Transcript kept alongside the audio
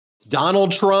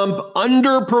Donald Trump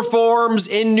underperforms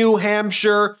in New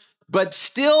Hampshire, but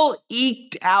still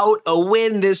eked out a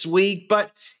win this week.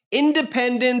 But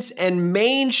independents and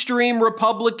mainstream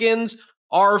Republicans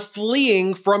are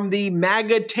fleeing from the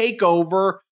MAGA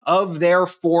takeover of their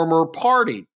former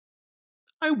party.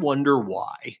 I wonder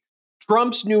why.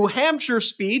 Trump's New Hampshire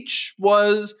speech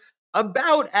was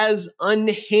about as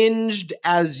unhinged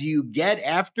as you get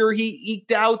after he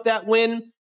eked out that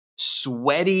win.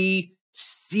 Sweaty,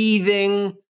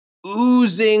 seething,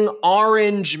 oozing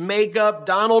orange makeup,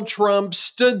 Donald Trump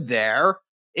stood there,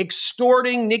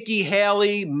 extorting Nikki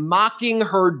Haley, mocking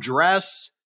her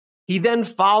dress. He then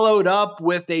followed up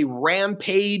with a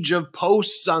rampage of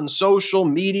posts on social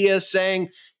media saying,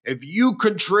 if you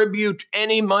contribute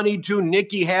any money to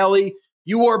Nikki Haley,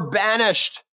 you are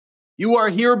banished. You are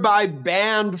hereby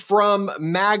banned from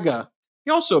MAGA.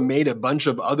 He also made a bunch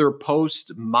of other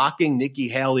posts mocking Nikki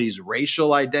Haley's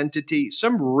racial identity,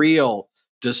 some real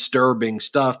disturbing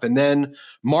stuff. And then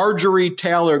Marjorie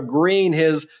Taylor Greene,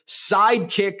 his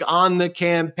sidekick on the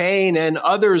campaign, and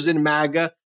others in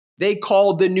MAGA, they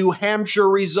called the New Hampshire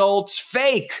results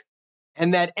fake,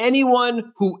 and that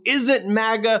anyone who isn't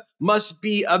MAGA must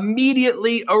be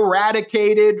immediately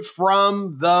eradicated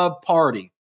from the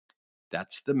party.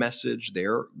 That's the message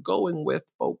they're going with,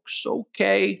 folks.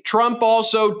 Okay. Trump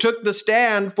also took the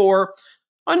stand for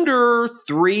under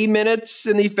 3 minutes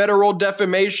in the federal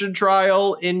defamation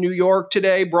trial in New York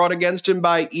today, brought against him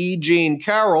by E. Jean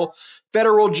Carroll.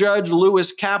 Federal Judge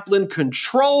Lewis Kaplan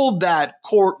controlled that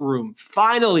courtroom,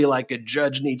 finally, like a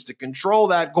judge needs to control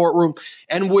that courtroom,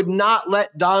 and would not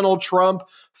let Donald Trump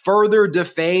further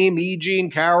defame E.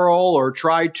 Jean Carroll or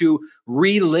try to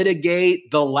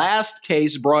relitigate the last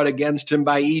case brought against him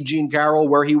by E. Jean Carroll,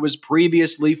 where he was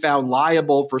previously found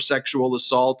liable for sexual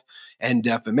assault and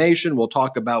defamation. We'll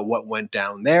talk about what went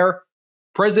down there.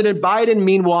 President Biden,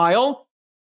 meanwhile,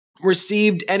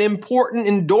 received an important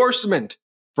endorsement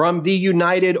from the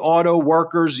United Auto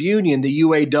Workers Union, the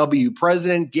UAW.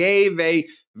 President gave a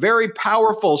very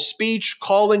powerful speech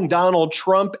calling Donald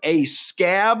Trump a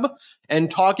scab and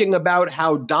talking about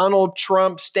how Donald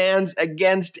Trump stands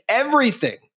against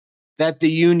everything that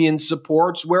the union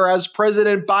supports, whereas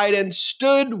President Biden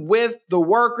stood with the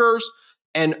workers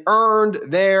and earned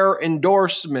their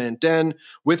endorsement. And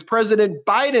with President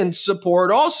Biden's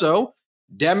support also,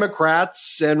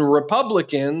 Democrats and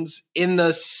Republicans in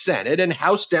the Senate and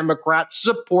House Democrats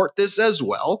support this as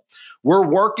well. We're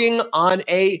working on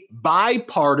a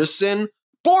bipartisan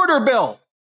border bill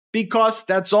because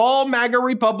that's all MAGA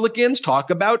Republicans talk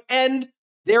about. And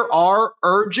there are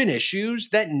urgent issues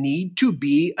that need to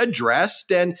be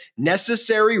addressed and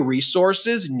necessary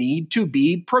resources need to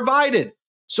be provided.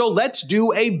 So let's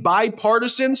do a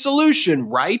bipartisan solution,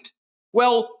 right?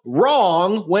 Well,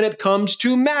 wrong when it comes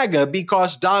to MAGA,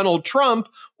 because Donald Trump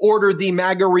ordered the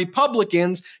MAGA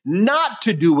Republicans not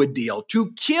to do a deal,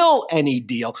 to kill any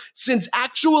deal, since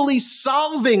actually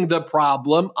solving the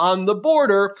problem on the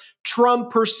border,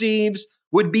 Trump perceives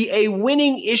would be a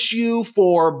winning issue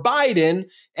for Biden,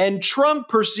 and Trump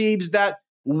perceives that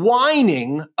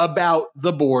whining about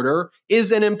the border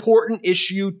is an important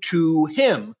issue to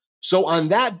him. So on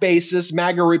that basis,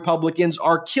 MAGA Republicans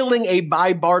are killing a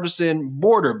bipartisan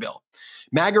border bill.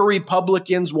 MAGA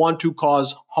Republicans want to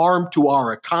cause harm to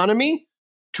our economy,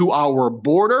 to our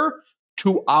border,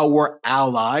 to our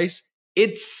allies.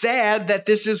 It's sad that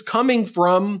this is coming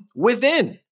from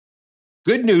within.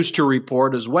 Good news to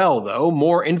report as well, though.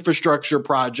 More infrastructure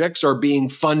projects are being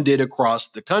funded across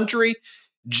the country.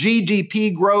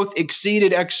 GDP growth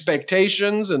exceeded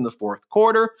expectations in the fourth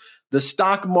quarter. The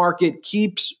stock market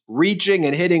keeps reaching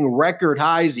and hitting record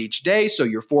highs each day. So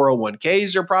your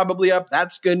 401ks are probably up.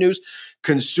 That's good news.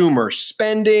 Consumer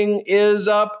spending is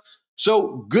up.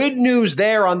 So good news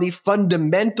there on the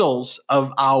fundamentals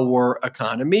of our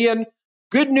economy. And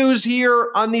good news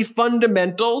here on the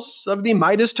fundamentals of the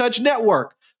MeidasTouch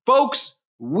Network. Folks,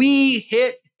 we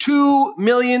hit 2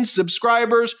 million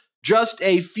subscribers just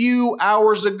a few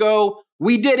hours ago.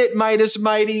 We did it, Meidas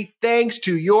Mighty. Thanks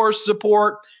to your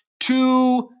support.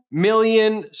 2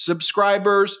 million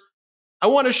subscribers. I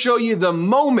want to show you the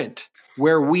moment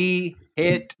where we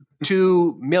hit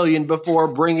 2 million before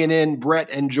bringing in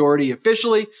Brett and Jordy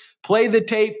officially. Play the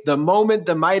tape the moment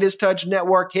the MeidasTouch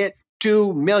Network hit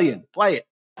 2 million. Play it.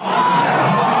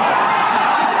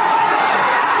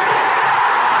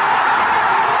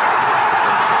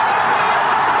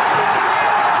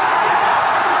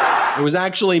 It was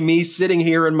actually me sitting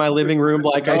here in my living room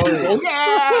like I do.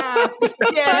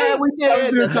 Yeah, we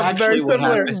did it. That's very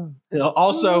similar.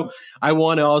 Also, I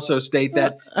want to also state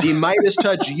that the Midas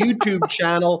Touch YouTube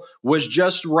channel was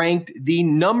just ranked the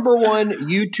 #1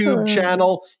 YouTube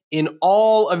channel in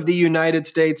all of the United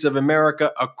States of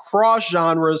America across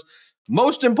genres.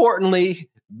 Most importantly,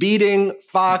 beating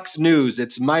Fox News.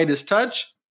 It's Midas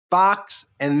Touch, Fox,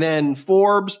 and then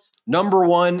Forbes,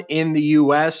 #1 in the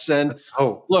US. And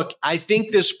look, I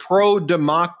think this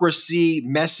pro-democracy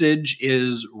message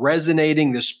is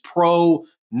resonating. This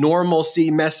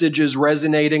pro-normalcy message is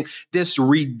resonating. This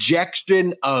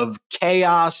rejection of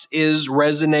chaos is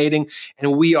resonating.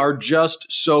 And we are just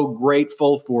so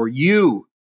grateful for you,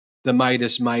 the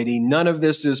Midas Mighty. None of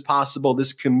this is possible.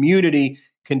 This community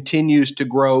continues to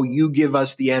grow. You give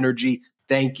us the energy.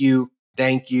 Thank you.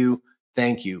 Thank you.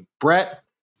 Thank you. Brett,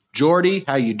 Jordy,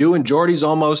 how you doing? Jordy's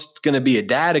almost going to be a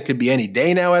dad. It could be any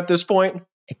day now at this point.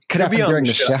 It could happen during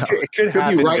the show. It could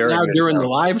be right now during the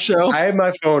live show. I have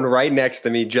my phone right next to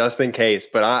me just in case,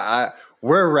 but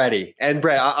we're ready. And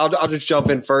Brett, I'll just jump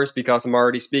in first because I'm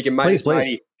already speaking. Midas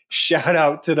Mighty. Shout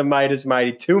out to the Midas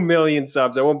Mighty. 2 million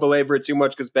subs. I won't belabor it too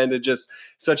much because Ben did just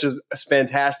such a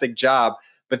fantastic job.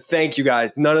 But thank you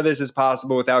guys. None of this is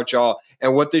possible without y'all.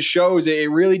 And what this shows, it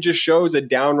really just shows a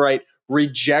downright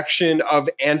rejection of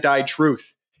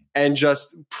anti-truth and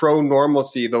just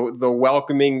pro-normalcy, the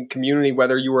welcoming community,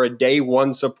 whether you were a day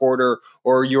one supporter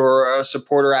or you're a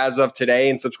supporter as of today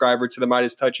and subscriber to the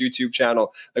Midas Touch YouTube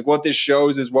channel. Like what this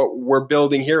shows is what we're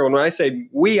building here. And when I say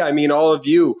we, I mean all of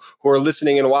you who are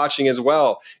listening and watching as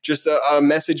well. Just a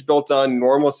message built on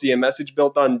normalcy, a message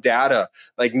built on data,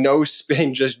 like no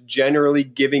spin, just generally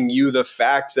giving you the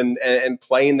facts and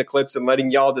playing the clips and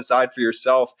letting y'all decide for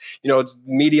yourself. You know, it's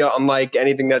media unlike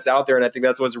anything that's out there. And I think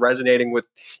that's what's resonating with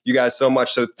you guys so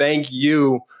much. So thank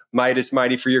you, Midas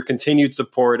Mighty, for your continued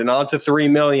support. And on to 3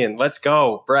 million. Let's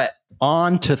go, Brett.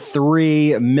 On to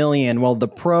 3 million. Well, the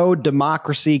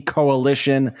pro-democracy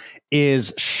coalition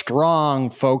is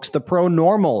strong, folks. The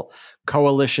pro-normal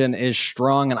coalition is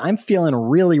strong. And I'm feeling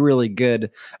really, really good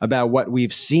about what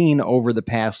we've seen over the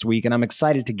past week. And I'm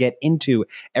excited to get into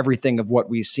everything of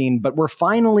what we've seen. But we're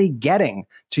finally getting,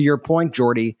 to your point,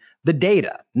 Jordy, the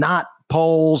data, not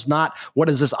polls, not what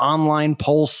does this online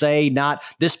poll say, not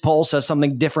this poll says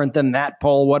something different than that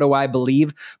poll, what do I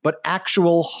believe, but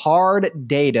actual hard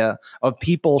data of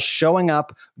people showing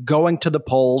up, going to the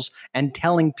polls and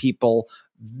telling people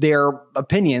their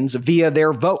opinions via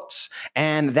their votes.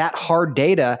 And that hard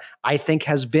data, I think,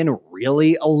 has been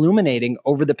really illuminating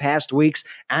over the past weeks.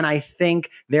 And I think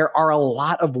there are a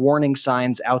lot of warning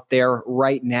signs out there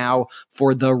right now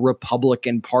for the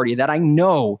Republican Party that I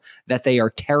know that they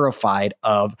are terrified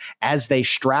of as they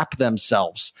strap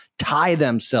themselves, tie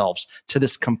themselves to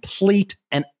this complete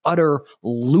and utter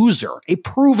loser, a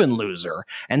proven loser.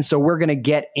 And so we're going to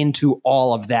get into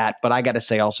all of that. But I got to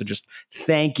say also just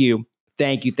thank you.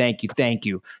 Thank you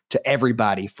to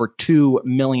everybody for 2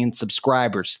 million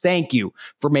subscribers. Thank you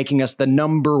for making us the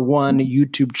 #1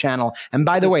 YouTube channel. And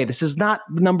by the way, this is not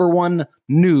the #1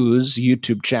 news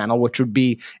YouTube channel, which would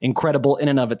be incredible in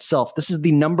and of itself. This is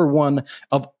the #1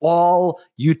 of all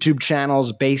YouTube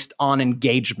channels based on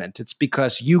engagement. It's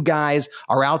because you guys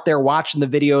are out there watching the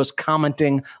videos,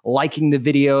 commenting, liking the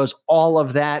videos. All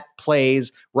of that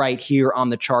plays right here on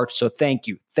the chart. So thank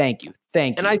you.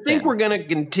 And I think we're going to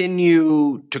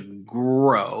continue to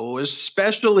grow,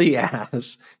 especially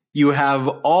as you have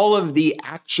all of the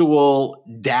actual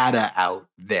data out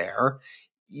there.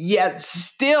 Yet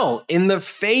still, in the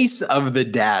face of the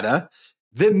data,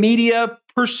 the media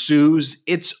pursues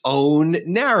its own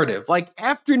narrative. Like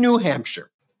after New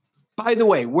Hampshire, by the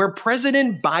way, where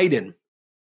President Biden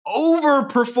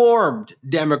overperformed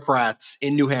Democrats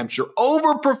in New Hampshire,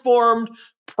 overperformed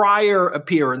prior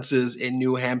appearances in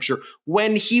New Hampshire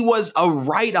when he was a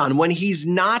write-on, when he's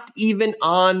not even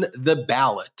on the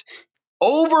ballot.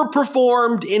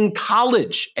 Overperformed in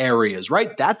college areas,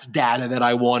 right? That's data that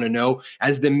I want to know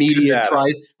as the media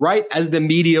tries, right? As the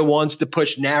media wants to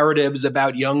push narratives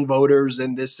about young voters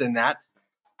and this and that.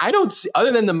 I don't see,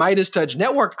 other than the Midas Touch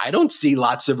Network, I don't see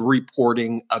lots of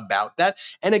reporting about that.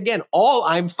 And again, all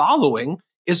I'm following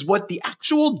is what the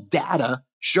actual data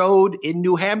showed in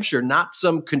New Hampshire, not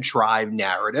some contrived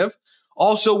narrative.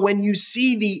 Also, when you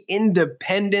see the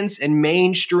independents and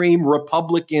mainstream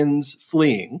Republicans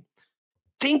fleeing,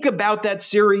 think about that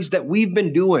series that we've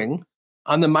been doing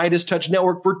on the Midas Touch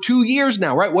Network for 2 years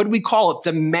now, right? What do we call it?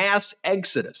 The mass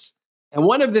exodus. And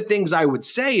one of the things I would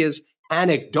say is,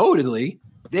 anecdotally,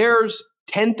 there's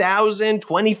 10,000,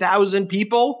 20,000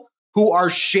 people who are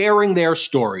sharing their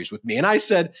stories with me. And I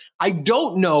said, I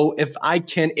don't know if I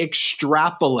can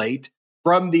extrapolate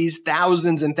from these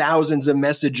thousands and thousands of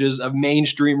messages of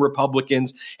mainstream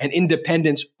Republicans and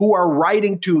independents who are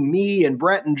writing to me and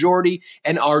Brett and Jordy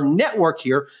and our network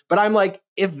here. But I'm like,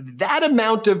 if that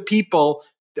amount of people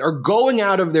are going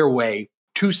out of their way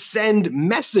to send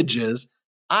messages,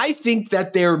 I think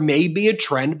that there may be a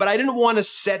trend, but I didn't want to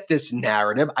set this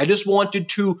narrative. I just wanted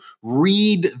to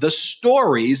read the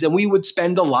stories, and we would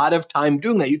spend a lot of time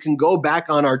doing that. You can go back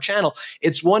on our channel.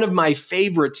 It's one of my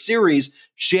favorite series,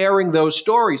 sharing those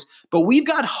stories. But we've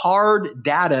got hard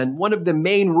data, and one of the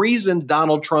main reasons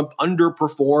Donald Trump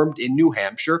underperformed in New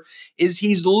Hampshire is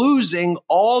he's losing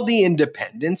all the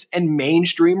independents and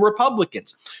mainstream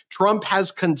Republicans. Trump has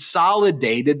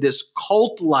consolidated this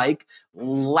cult-like,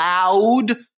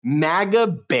 loud MAGA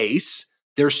base.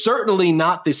 They're certainly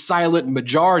not the silent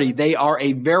majority. They are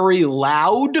a very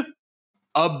loud,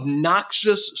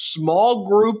 obnoxious, small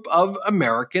group of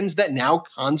Americans that now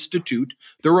constitute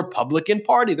the Republican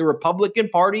Party. The Republican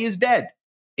Party is dead.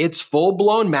 It's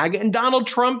full-blown MAGA, and Donald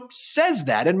Trump says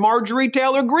that, and Marjorie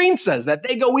Taylor Greene says that.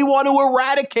 They go, we want to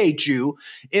eradicate you.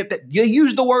 If you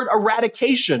use the word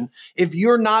eradication if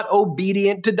you're not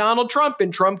obedient to Donald Trump.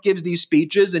 And Trump gives these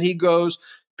speeches, and he goes,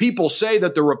 people say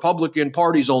that the Republican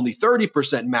Party is only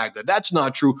 30% MAGA. That's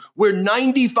not true. We're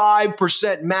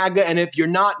 95% MAGA, and if you're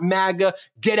not MAGA,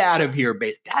 get out of here.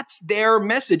 That's their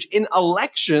message. In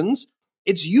elections,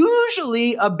 it's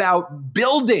usually about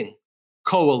building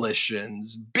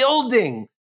coalitions, building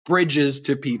bridges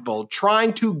to people,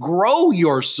 trying to grow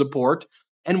your support.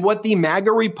 And what the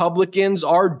MAGA Republicans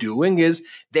are doing is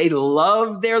they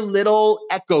love their little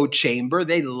echo chamber.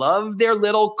 They love their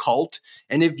little cult.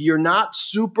 And if you're not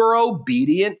super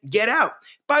obedient, get out.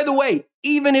 By the way,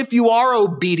 even if you are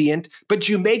obedient, but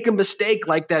you make a mistake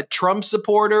like that Trump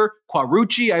supporter,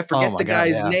 Quarucci, I forget the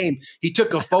guy's name. He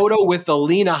took a photo with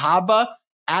Alina Habba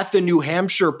at the New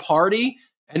Hampshire party.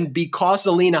 And because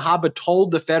Alina Habba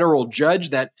told the federal judge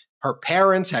that her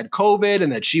parents had COVID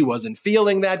and that she wasn't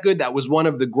feeling that good, that was one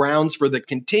of the grounds for the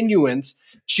continuance.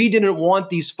 She didn't want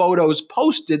these photos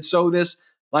posted. So this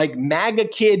like MAGA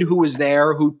kid who was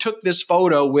there, who took this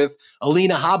photo with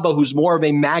Alina Habba, who's more of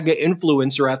a MAGA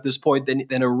influencer at this point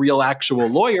than a real actual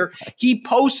lawyer, he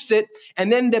posts it. And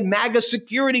then the MAGA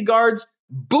security guards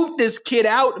boot this kid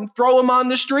out and throw him on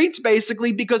the streets,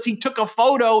 basically, because he took a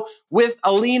photo with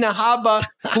Alina Habba,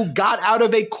 who got out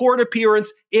of a court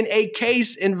appearance in a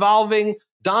case involving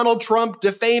Donald Trump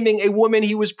defaming a woman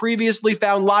he was previously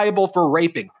found liable for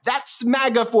raping. That's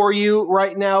MAGA for you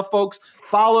right now, folks.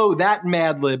 Follow that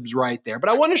Mad Libs right there.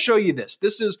 But I want to show you this.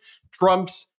 This is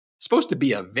Trump's supposed to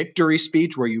be a victory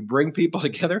speech where you bring people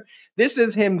together. This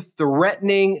is him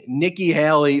threatening Nikki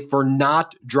Haley for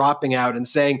not dropping out and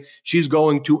saying she's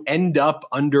going to end up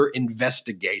under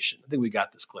investigation. I think we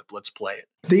got this clip. Let's play it.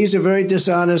 These are very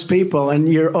dishonest people,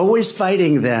 and you're always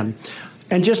fighting them.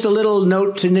 And just a little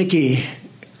note to Nikki.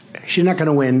 She's not going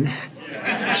to win.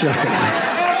 She's not going to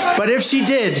win. But if she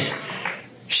did,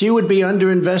 she would be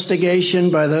under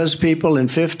investigation by those people in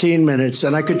 15 minutes.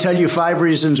 And I could tell you 5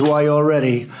 reasons why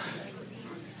already.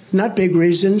 Not big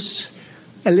reasons,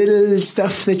 a little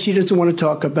stuff that she doesn't want to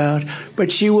talk about, but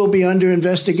she will be under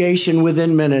investigation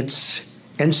within minutes.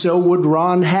 And so would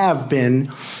Ron have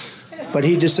been, but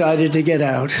he decided to get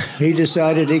out. He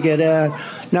decided to get out.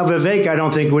 Now, Vivek, I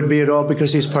don't think would be at all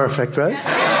because he's perfect, right?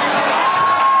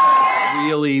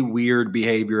 Really weird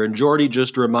behavior. And Jordy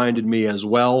just reminded me as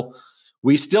well,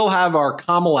 we still have our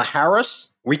Kamala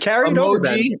Harris. We carried over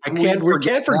that. We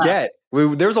can't forget.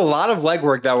 There's a lot of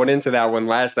legwork that went into that one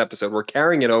last episode. We're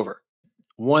carrying it over.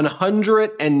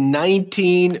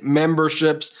 119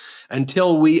 memberships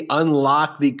until we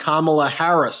unlock the Kamala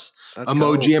Harris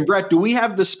emoji. Cool. And Brett, do we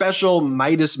have the special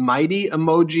Midas Mighty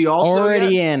emoji also?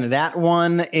 Already in. That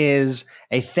one is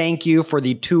a thank you for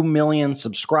the 2 million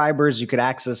subscribers. You could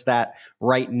access that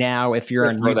right now if you're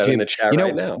on YouTube. That in the chat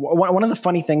right now. One of the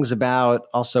funny things about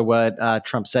also what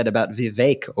Trump said about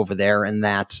Vivek over there in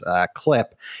that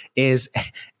clip is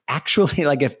actually,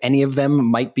 like, if any of them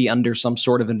might be under some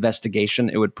sort of investigation,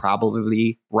 it would probably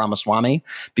be Ramaswamy,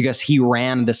 because he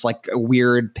ran this like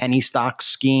weird penny stock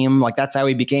scheme. Like, that's how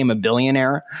he became a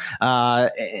billionaire.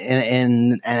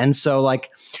 And so, like,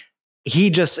 he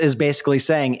just is basically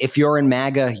saying, if you're in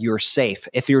MAGA, you're safe.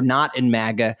 If you're not in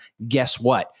MAGA, guess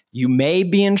what? You may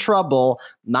be in trouble.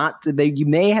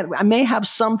 I may have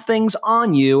some things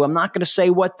on you. I'm not going to say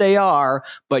what they are,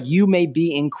 but you may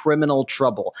be in criminal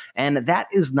trouble. And that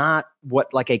is not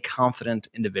what like a confident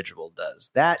individual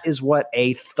does. That is what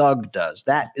a thug does.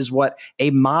 That is what a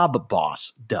mob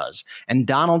boss does. And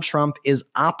Donald Trump is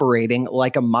operating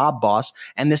like a mob boss.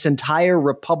 And this entire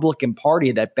Republican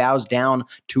Party that bows down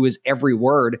to his every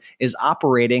word is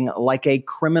operating like a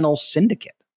criminal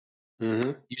syndicate.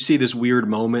 Mm-hmm. You see this weird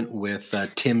moment with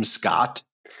Tim Scott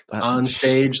on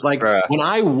stage. Like when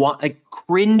I want like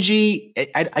cringy,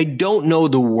 I don't know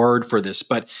the word for this,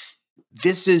 but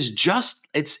this is just,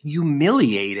 it's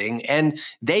humiliating. And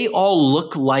they all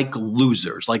look like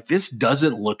losers. Like this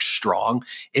doesn't look strong.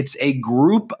 It's a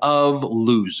group of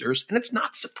losers. And it's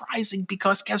not surprising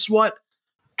because guess what?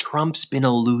 Trump's been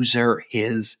a loser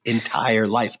his entire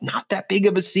life. Not that big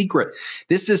of a secret.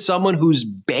 This is someone who's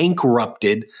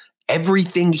bankrupted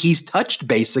everything he's touched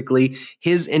basically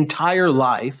his entire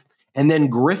life and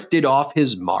then grifted off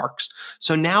his marks.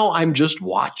 So now I'm just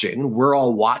watching, we're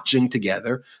all watching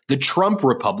together, the Trump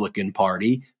Republican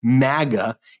Party,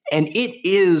 MAGA, and it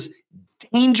is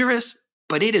dangerous,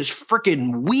 but it is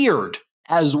freaking weird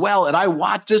as well. And I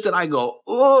watch this and I go,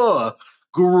 ugh.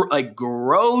 Like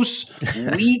gross,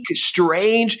 weak,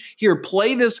 strange. Here,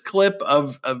 play this clip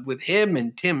of with him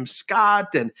and Tim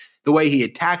Scott and the way he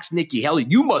attacks Nikki Haley.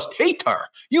 You must hate her.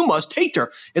 You must hate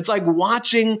her. It's like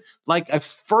watching like a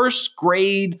first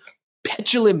grade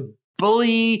petulant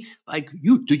bully. Like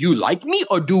do you like me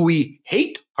or do we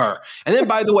hate her? And then,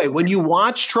 by the way, when you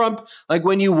watch Trump, like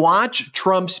when you watch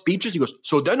Trump's speeches, he goes,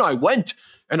 so then I went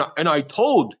and I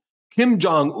told Kim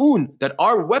Jong-un that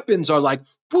our weapons are like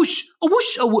whoosh, a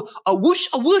whoosh, a whoosh,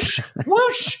 a whoosh,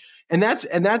 whoosh. And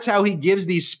that's how he gives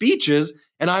these speeches.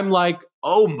 And I'm like,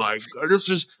 oh my God,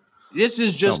 this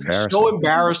is just so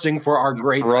embarrassing for our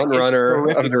great front runner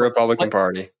of the Republican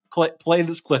Party. Play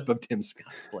this clip of Tim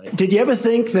Scott. Did you ever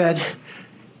think that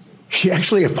she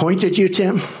actually appointed you,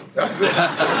 Tim?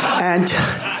 And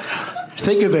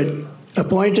think of it,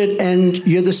 appointed, and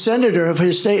you're the senator of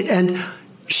his state, and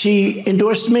she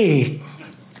endorsed me.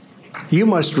 You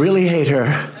must really hate her.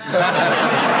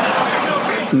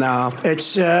 No,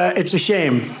 it's a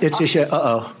shame. It's a shame.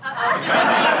 Uh-oh.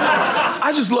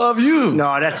 I just love you.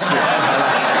 No, that's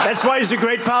why he's a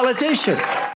great politician.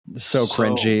 So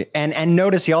cringy. And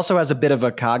notice he also has a bit of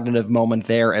a cognitive moment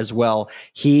there as well.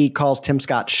 He calls Tim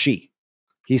Scott she.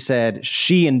 He said,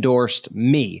 she endorsed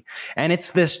me. And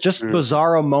it's this just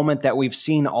bizarro moment that we've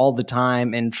seen all the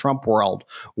time in Trump world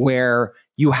where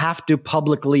you have to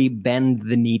publicly bend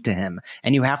the knee to him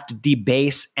and you have to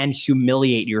debase and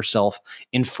humiliate yourself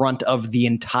in front of the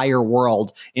entire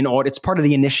world in order. It's part of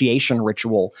the initiation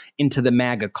ritual into the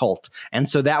MAGA cult. And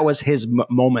so that was his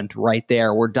moment right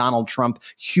there where Donald Trump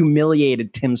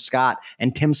humiliated Tim Scott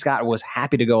and Tim Scott was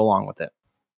happy to go along with it.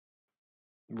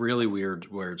 Really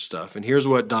weird stuff. And here's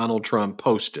what Donald Trump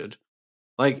posted.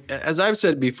 Like, as I've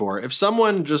said before, if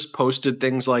someone just posted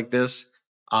things like this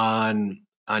on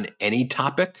any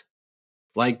topic,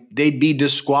 like they'd be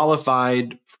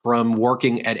disqualified from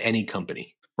working at any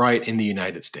company, right, in the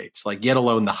United States, like yet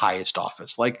alone the highest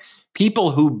office. Like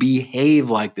people who behave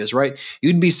like this, right,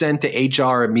 you'd be sent to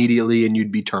HR immediately and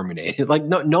you'd be terminated. Like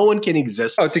no one can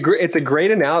exist. Oh, it's a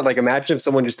great analogy. Like imagine if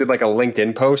someone just did like a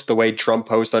LinkedIn post the way Trump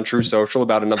posts on True Social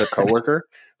about another coworker,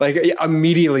 like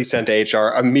immediately sent to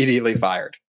HR, immediately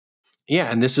fired. Yeah,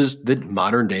 and this is the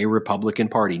modern day Republican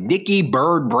Party. Nikki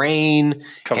Birdbrain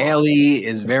Haley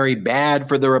is very bad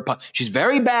for she's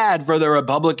very bad for the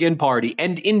Republican Party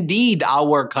and indeed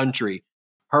our country.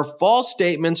 Her false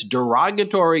statements,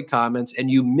 derogatory comments, and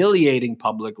humiliating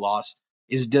public loss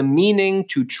is demeaning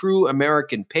to true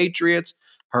American patriots.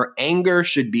 Her anger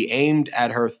should be aimed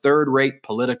at her third-rate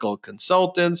political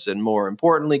consultants and, more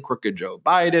importantly, crooked Joe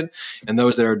Biden and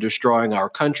those that are destroying our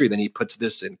country. Then he puts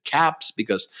this in caps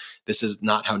because this is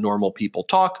not how normal people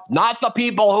talk. Not the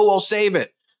people who will save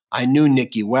it. I knew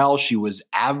Nikki well. She was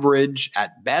average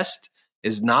at best,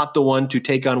 is not the one to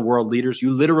take on world leaders.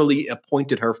 You literally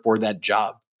appointed her for that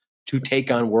job, to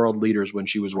take on world leaders when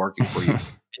she was working for you.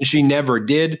 And she never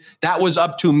did. That was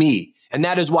up to me. And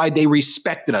that is why they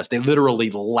respected us. They literally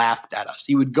laughed at us.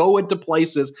 He would go into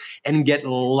places and get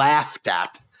laughed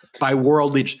at by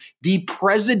world leaders. The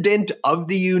president of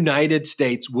the United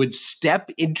States would step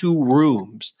into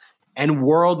rooms and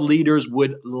world leaders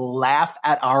would laugh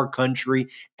at our country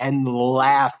and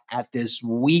laugh at this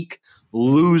weak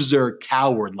loser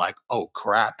coward, like, oh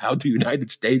crap, how the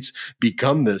United States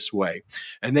become this way?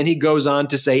 And then he goes on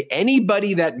to say,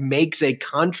 anybody that makes a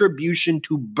contribution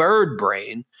to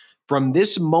Birdbrain from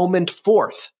this moment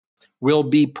forth will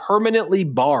be permanently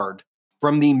barred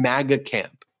from the MAGA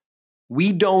camp.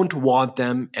 We don't want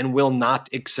them and will not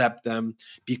accept them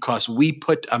because we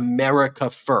put America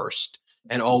first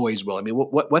and always will. I mean,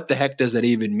 what the heck does that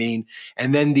even mean?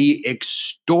 And then the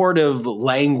extortive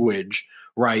language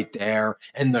right there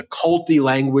and the culty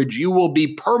language, you will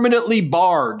be permanently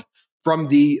barred from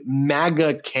the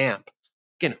MAGA camp.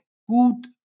 Again,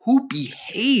 who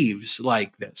behaves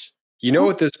like this? You know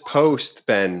what this post,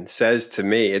 Ben, says to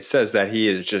me? It says that he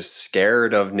is just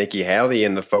scared of Nikki Haley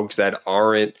and the folks that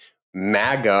aren't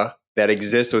MAGA that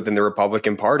exists within the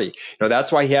Republican Party. You know,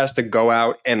 that's why he has to go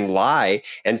out and lie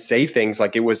and say things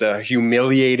like it was a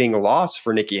humiliating loss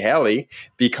for Nikki Haley,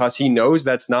 because he knows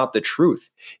that's not the truth.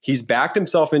 He's backed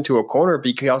himself into a corner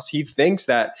because he thinks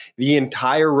that the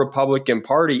entire Republican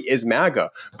Party is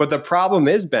MAGA. But the problem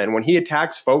is, Ben, when he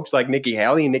attacks folks like Nikki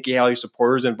Haley and Nikki Haley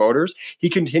supporters and voters, he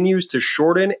continues to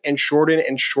shorten and shorten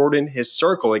and shorten his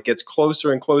circle. It gets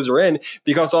closer and closer in,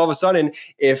 because all of a sudden,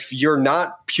 if you're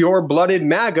not pure-blooded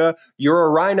MAGA, you're a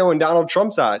rhino in Donald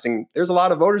Trump's eyes. And there's a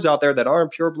lot of voters out there that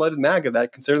aren't pure-blooded MAGA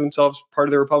that consider themselves part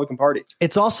of the Republican Party.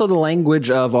 It's also the language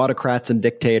of autocrats and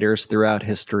dictators throughout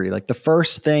history. Like, the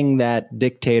first thing that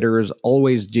dictators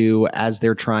always do as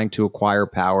they're trying to acquire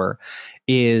power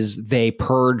is they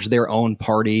purge their own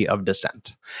party of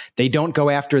dissent. They don't go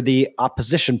after the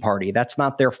opposition party. That's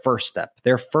not their first step.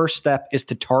 Their first step is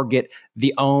to target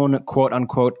the own quote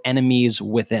unquote enemies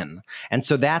within. And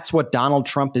so that's what Donald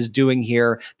Trump is doing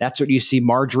here. That's what you see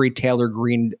Marjorie Taylor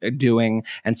Greene doing.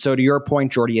 And so to your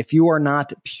point, Jordy, if you are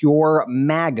not pure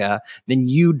MAGA, then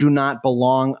you do not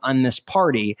belong on this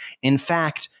party. In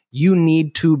fact, you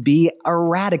need to be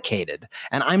eradicated.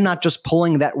 And I'm not just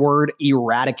pulling that word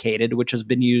eradicated, which has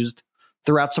been used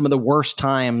throughout some of the worst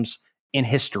times in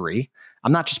history.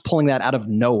 I'm not just pulling that out of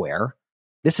nowhere.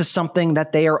 This is something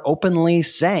that they are openly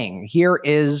saying. Here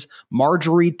is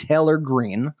Marjorie Taylor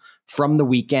Greene from the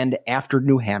weekend after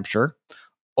New Hampshire,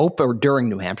 during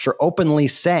New Hampshire, openly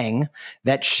saying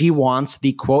that she wants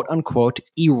the quote unquote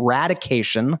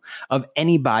eradication of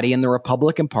anybody in the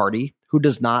Republican Party who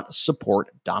does not support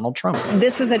Donald Trump.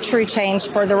 This is a true change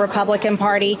for the Republican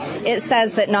Party. It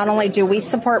says that not only do we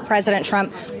support President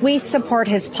Trump, we support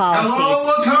his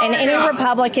policies. And any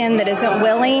Republican that isn't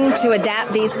willing to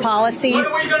adapt these policies,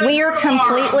 we are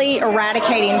completely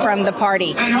eradicating from the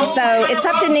party. So it's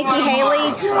up to Nikki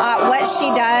Haley what she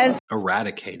does.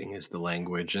 Eradicating is the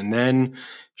language. And then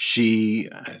she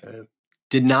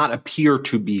did not appear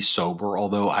to be sober,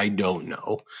 although I don't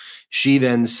know. She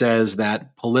then says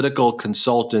that political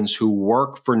consultants who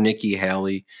work for Nikki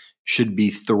Haley should be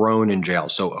thrown in jail.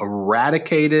 So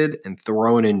eradicated and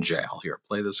thrown in jail. Here,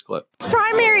 play this clip. This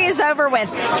primary is over with.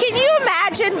 Can you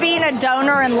imagine being a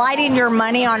donor and lighting your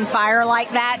money on fire like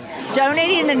that?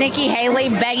 Donating to Nikki Haley,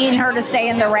 begging her to stay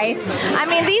in the race? I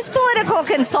mean, these political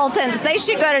consultants, they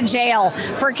should go to jail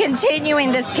for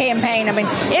continuing this campaign. I mean,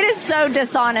 it is so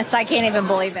dishonest. I can't even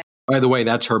believe it. By the way,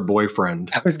 that's her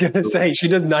boyfriend. I was going to say, she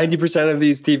does 90% of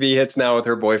these TV hits now with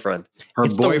her boyfriend.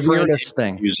 It's boyfriend, the weirdest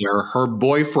thing. Her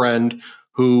boyfriend,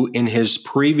 who in his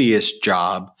previous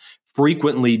job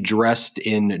frequently dressed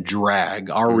in drag.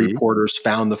 Our reporters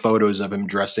found the photos of him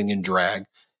dressing in drag.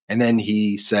 And then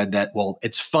he said that, well,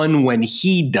 it's fun when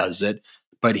he does it,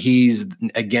 but he's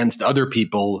against other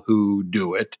people who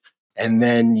do it. And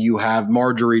then you have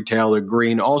Marjorie Taylor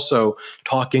Greene also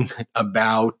talking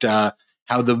about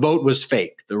how the vote was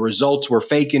fake. The results were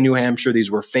fake in New Hampshire. These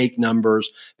were fake numbers.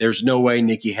 There's no way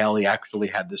Nikki Haley actually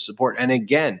had the support. And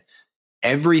again,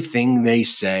 everything they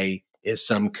say is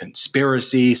some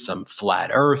conspiracy, some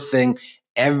flat earth thing,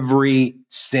 every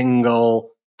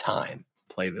single time.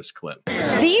 Play this clip.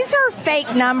 These are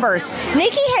fake numbers.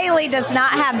 Nikki Haley does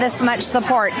not have this much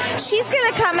support. She's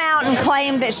going to come out and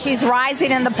claim that she's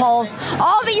rising in the polls.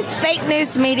 All these fake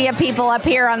news media people up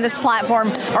here on this platform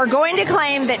are going to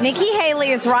claim that Nikki Haley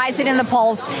is rising in the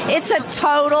polls. It's a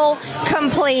total,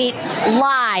 complete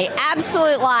lie.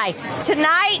 Absolute lie.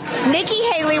 Tonight, Nikki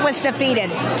Haley was defeated.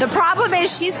 The problem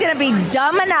is she's going to be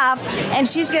dumb enough and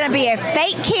she's going to be a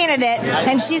fake candidate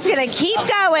and she's going to keep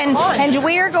going and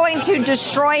we are going to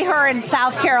destroy her in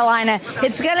South Carolina.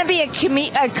 It's going to be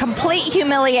a complete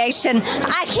humiliation.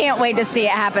 I can't wait to see it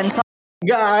happen.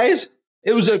 Guys,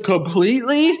 it's a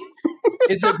completely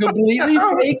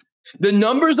fake. The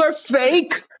numbers are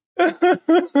fake.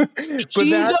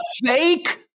 She's a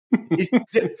fake.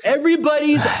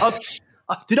 Everybody's a.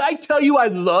 Did I tell you I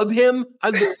love him?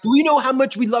 Do we know how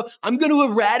much we love? I'm going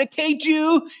to eradicate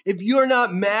you if you're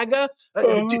not MAGA.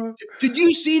 Did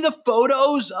you see the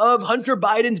photos of Hunter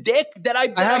Biden's dick that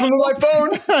I have them on my phone?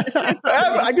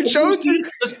 I can show you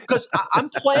because I'm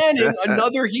planning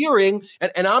another hearing,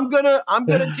 and I'm gonna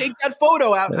take that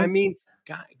photo out. I mean,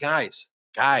 guys,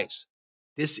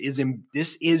 this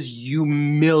is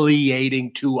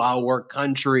humiliating to our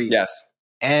country. Yes.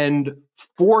 And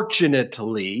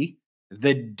fortunately,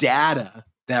 the data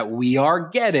that we are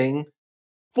getting,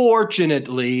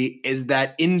 is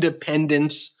that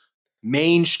independents,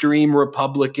 mainstream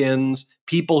Republicans,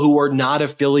 people who are not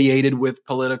affiliated with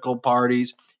political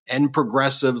parties, and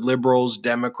progressives, liberals,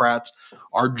 Democrats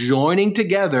are joining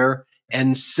together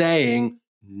and saying,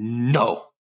 no,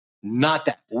 not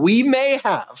that. We may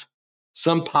have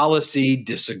some policy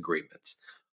disagreements.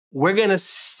 We're going to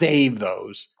save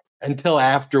those until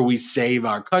after we save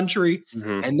our country.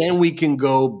 Mm-hmm. And then we can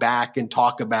go back and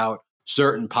talk about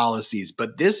certain policies.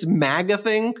 But this MAGA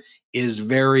thing is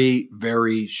very,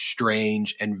 very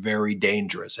strange and very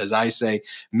dangerous. As I say,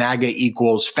 MAGA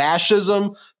equals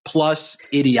fascism plus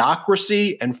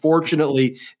idiocracy. And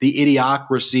fortunately, the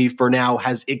idiocracy for now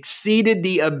has exceeded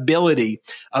the ability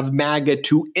of MAGA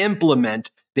to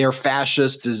implement their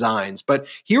fascist designs. But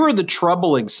here are the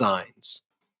troubling signs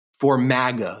for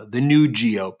MAGA, the new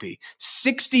GOP.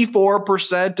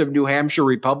 64% of New Hampshire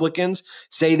Republicans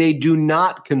say they do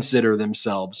not consider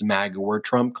themselves MAGA, where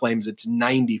Trump claims it's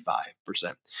 95%.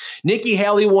 Nikki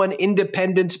Haley won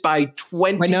independents by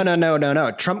 20. Wait,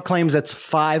 no. Trump claims it's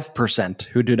 5%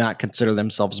 who do not consider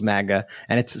themselves MAGA,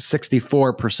 and it's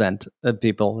 64% of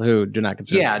people who do not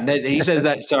consider. Yeah, he says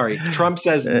that. Sorry, Trump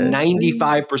says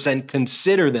 95%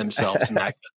 consider themselves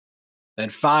MAGA. That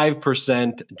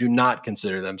 5% do not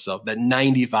consider themselves, that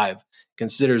 95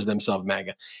 considers themselves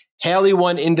MAGA. Haley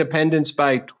won independents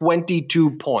by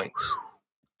 22 points.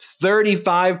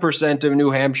 35% of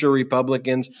New Hampshire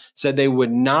Republicans said they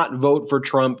would not vote for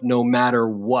Trump no matter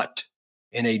what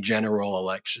in a general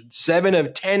election. 7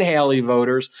 of 10 Haley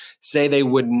voters say they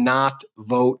would not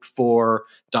vote for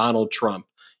Donald Trump.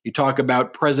 You talk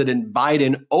about President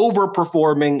Biden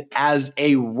overperforming as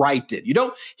a write-in. You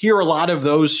don't hear a lot of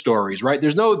those stories, right?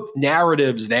 There's no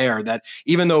narratives there that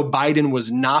even though Biden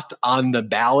was not on the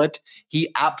ballot,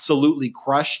 he absolutely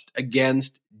crushed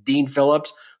against Dean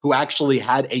Phillips, who actually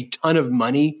had a ton of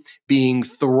money being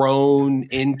thrown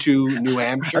into New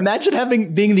Hampshire.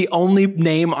 Imagine being the only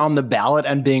name on the ballot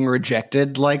and being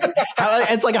rejected. Like,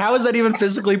 how is that even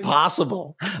physically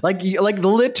possible? Like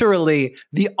literally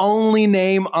the only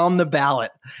name on the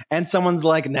ballot, and someone's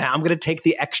like, "Nah, I'm going to take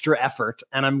the extra effort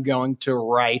and I'm going to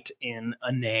write in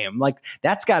a name." Like,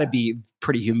 that's got to be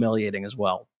pretty humiliating as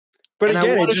well. But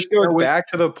again, it just goes back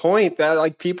to the point that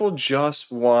like people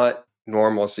just want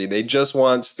normalcy. They just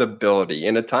want stability.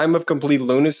 In a time of complete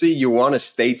lunacy, you want a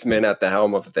statesman at the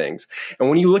helm of things. And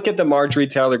when you look at the Marjorie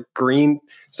Taylor Greene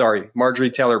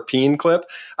clip,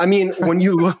 I mean, when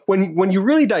you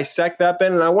really dissect that,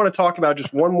 Ben, and I want to talk about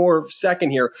just one more second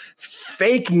here,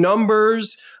 fake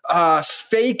numbers,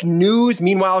 fake news.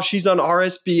 Meanwhile, she's on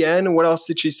RSBN. And what else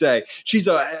did she say?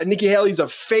 Nikki Haley's a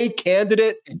fake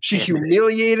candidate. She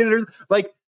humiliated her.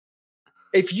 Like,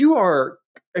 if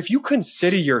you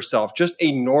consider yourself just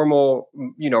a normal,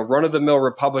 run-of-the-mill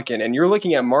Republican, and you're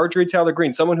looking at Marjorie Taylor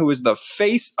Greene, someone who is the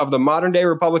face of the modern-day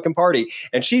Republican Party,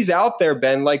 and she's out there,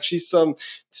 Ben, like she's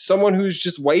someone who's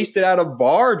just wasted at a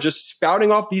bar, just spouting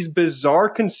off these bizarre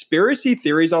conspiracy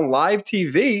theories on live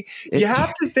TV, you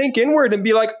have to think inward and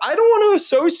be like, I don't want to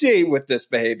associate with this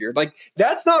behavior. Like,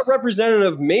 that's not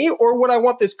representative of me or what I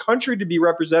want this country to be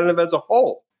representative as a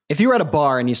whole. If you were at a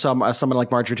bar and you saw someone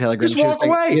like Marjorie Taylor Greene, just walk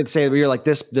away. You'd say, "You're like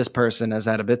this person has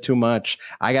had a bit too much.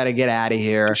 I got to get out of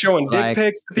here." You're showing dick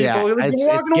pics to people. Yeah, you're like,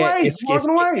 walking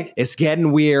away. It's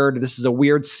getting weird. This is a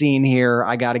weird scene here.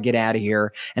 I got to get out of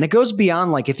here. And it goes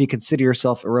beyond like if you consider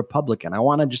yourself a Republican. I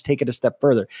want to just take it a step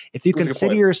further. If you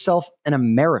consider yourself an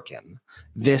American,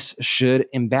 this should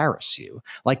embarrass you.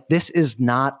 Like, this is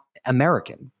not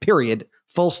American. Period.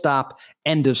 Full stop,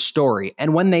 end of story.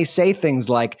 And when they say things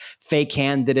like fake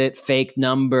candidate, fake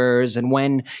numbers, and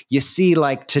when you see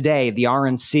like today, the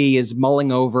RNC is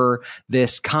mulling over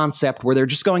this concept where they're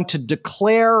just going to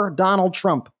declare Donald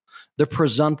Trump the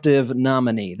presumptive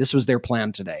nominee. This was their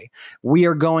plan today. We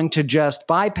are going to just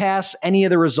bypass any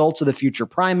of the results of the future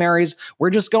primaries. We're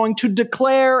just going to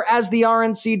declare as the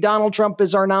RNC Donald Trump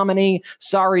is our nominee.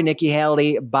 Sorry, Nikki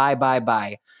Haley. Bye, bye,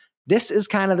 bye. This is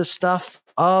kind of the stuff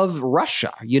of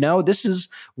Russia. This is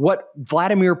what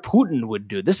Vladimir Putin would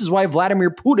do. This is why Vladimir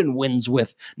Putin wins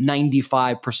with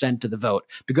 95% of the vote,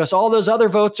 because all those other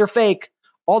votes are fake.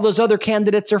 All those other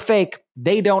candidates are fake.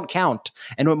 They don't count.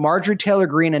 And what Marjorie Taylor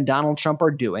Greene and Donald Trump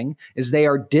are doing is they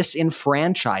are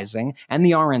disenfranchising, and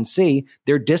the RNC,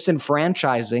 they're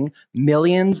disenfranchising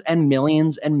millions and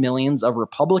millions and millions of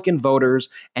Republican voters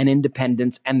and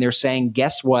independents. And they're saying,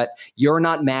 guess what? You're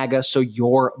not MAGA, so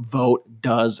your vote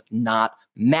does not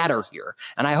matter here.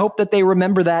 And I hope that they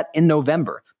remember that in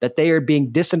November, that they are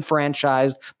being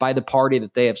disenfranchised by the party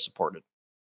that they have supported.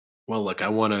 Well, look, I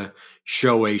want to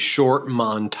show a short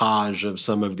montage of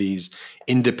some of these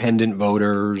independent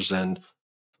voters and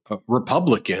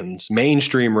Republicans,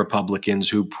 mainstream Republicans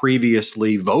who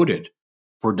previously voted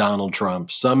for Donald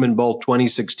Trump, some in both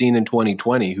 2016 and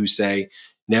 2020, who say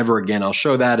never again. I'll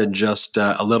show that in just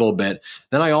a little bit.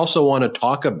 Then I also want to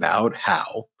talk about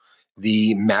how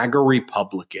the MAGA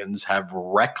Republicans have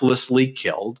recklessly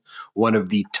killed one of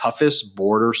the toughest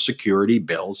border security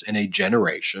bills in a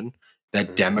generation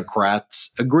that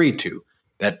Democrats agreed to,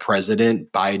 that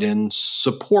President Biden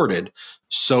supported,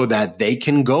 so that they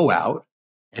can go out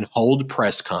and hold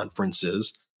press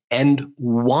conferences and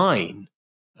whine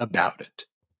about it.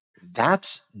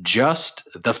 That's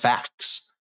just the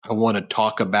facts. I want to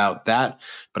talk about that,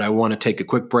 but I want to take a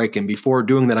quick break. And before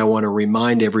doing that, I want to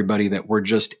remind everybody that we're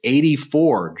just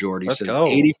 84, Jordy says,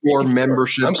 84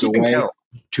 memberships away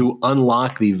to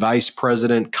unlock the Vice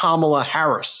President Kamala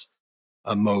Harris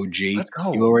emoji. Let's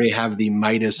go. You already have the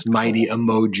Midas Mighty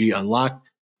emoji unlocked.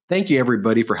 Thank you,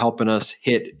 everybody, for helping us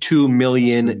hit 2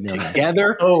 million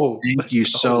together. Thank you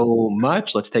so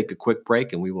much. Let's take a quick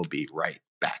break, and we will be right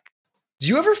back. Do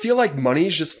you ever feel like money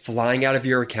is just flying out of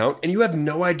your account and you have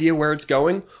no idea where it's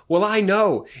going? Well, I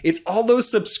know. It's all those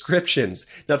subscriptions.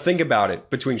 Now think about it.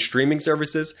 Between streaming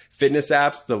services, fitness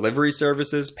apps, delivery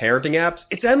services, parenting apps,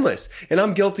 it's endless. And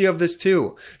I'm guilty of this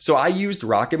too. So I used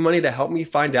Rocket Money to help me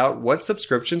find out what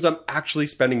subscriptions I'm actually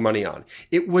spending money on.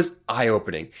 It was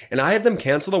eye-opening. And I had them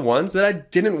cancel the ones that I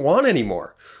didn't want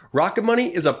anymore. Rocket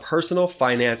Money is a personal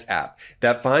finance app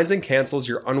that finds and cancels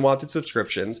your unwanted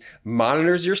subscriptions,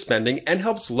 monitors your spending, and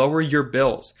helps lower your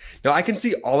bills. Now, I can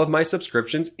see all of my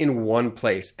subscriptions in one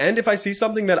place, and if I see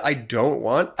something that I don't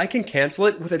want, I can cancel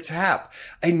it with a tap.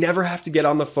 I never have to get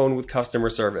on the phone with customer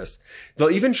service. They'll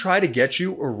even try to get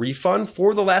you a refund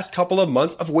for the last couple of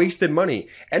months of wasted money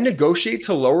and negotiate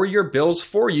to lower your bills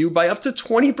for you by up to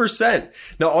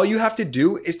 20%. Now, all you have to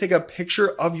do is take a picture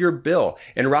of your bill,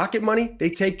 and Rocket Money, they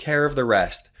take care of the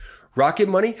rest. Rocket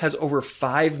Money has over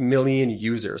 5 million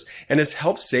users and has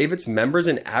helped save its members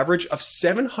an average of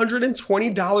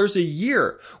 $720 a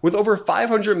year with over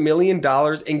 $500 million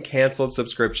in canceled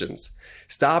subscriptions.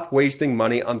 Stop wasting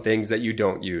money on things that you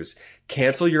don't use.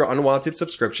 Cancel your unwanted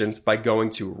subscriptions by going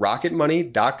to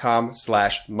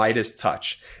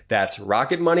rocketmoney.com/MidasTouch. That's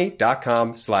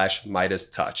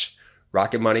rocketmoney.com/MidasTouch.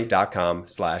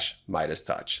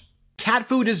 rocketmoney.com/MidasTouch. Cat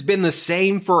food has been the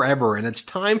same forever, and it's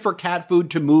time for cat food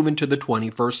to move into the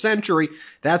 21st century.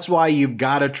 That's why you've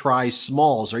got to try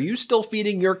Smalls. Are you still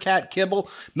feeding your cat kibble?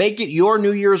 Make it your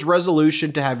New Year's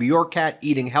resolution to have your cat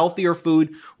eating healthier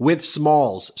food with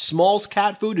Smalls. Smalls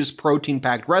cat food is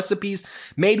protein-packed recipes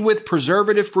made with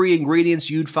preservative-free ingredients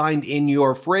you'd find in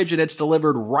your fridge, and it's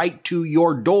delivered right to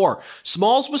your door.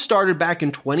 Smalls was started back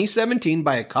in 2017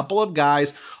 by a couple of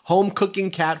guys home cooking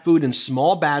cat food in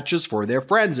small batches for their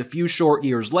friends. A few short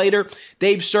years later,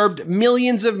 they've served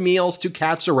millions of meals to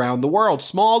cats around the world.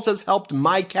 Smalls has helped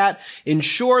my cat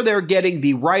ensure they're getting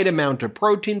the right amount of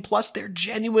protein, plus they're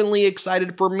genuinely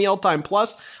excited for mealtime.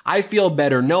 Plus, I feel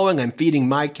better knowing I'm feeding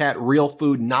my cat real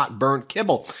food, not burnt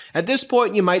kibble. At this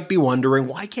point, you might be wondering,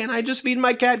 why can't I just feed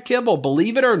my cat kibble?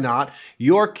 Believe it or not,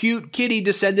 your cute kitty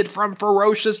descended from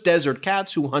ferocious desert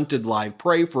cats who hunted live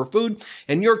prey for food,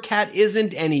 and your cat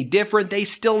isn't any different. They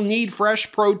still need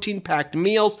fresh protein-packed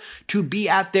meals to be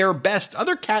at their best.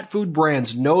 Other cat food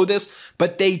brands know this,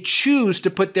 but they choose to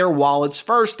put their wallets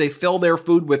first. They fill their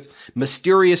food with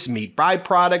mysterious meat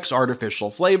byproducts,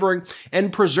 artificial flavoring,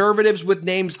 and preservatives with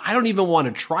names I don't even want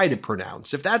to try to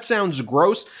pronounce. If that sounds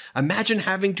gross, imagine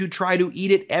having to try to eat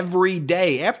it every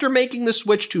day. After making the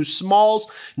switch to Smalls,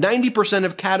 90%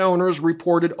 of cat owners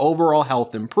reported overall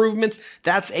health improvements.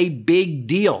 That's a big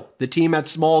deal. The team at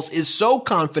Smalls is so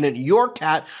confident your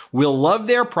cat will love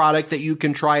their product that you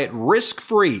can try it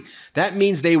risk-free. That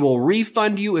means they will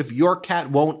refund you if your cat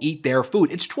won't eat their food.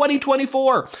 It's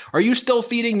 2024. Are you still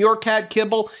feeding your cat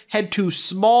kibble? Head to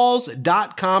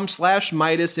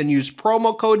smalls.com/Midas and use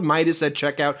promo code Midas at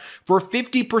checkout for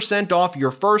 50% off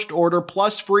your first order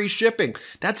plus free shipping.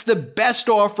 That's the best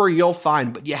offer you'll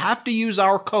find, but you have to use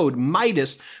our code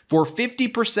Midas for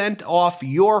 50% off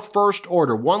your first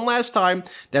order. One last time,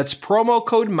 that's promo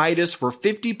code Midas for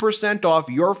 50% off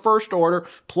your first order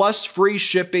plus free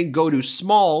shipping. Go to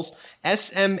Smalls,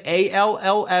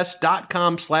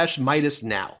 SMALLS.com/Midas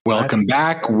now. Welcome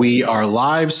back. We are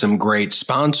live. Some great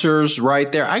sponsors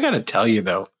right there. I got to tell you,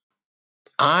 though,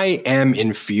 I am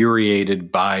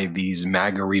infuriated by these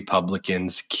MAGA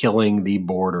Republicans killing the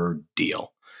border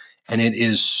deal. And it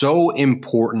is so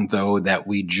important, though, that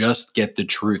we just get the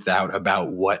truth out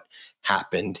about what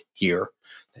happened here.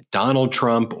 Donald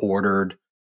Trump ordered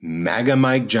MAGA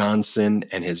Mike Johnson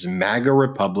and his MAGA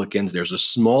Republicans. There's a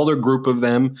smaller group of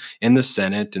them in the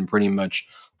Senate, and pretty much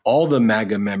all the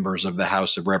MAGA members of the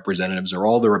House of Representatives, or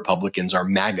all the Republicans, are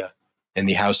MAGA in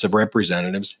the House of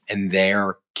Representatives, and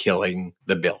they're killing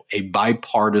the bill. A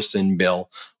bipartisan bill,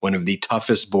 one of the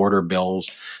toughest border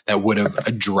bills that would have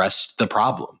addressed the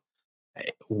problem.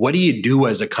 What do you do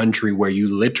as a country where you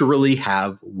literally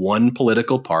have one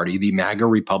political party, the MAGA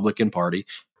Republican Party,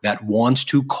 that wants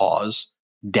to cause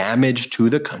damage to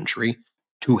the country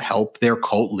to help their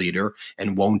cult leader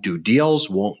and won't do deals,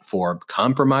 won't form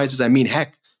compromises? I mean,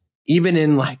 heck, even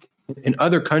in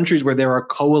other countries where there are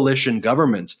coalition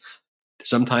governments,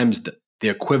 sometimes the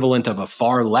equivalent of a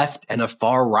far left and a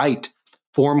far right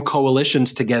form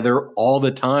coalitions together all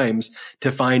the times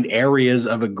to find areas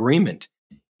of agreement.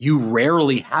 You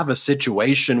rarely have a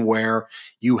situation where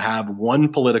you have one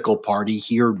political party,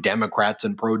 here Democrats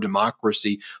and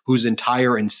pro-democracy, whose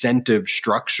entire incentive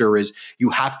structure is you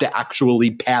have to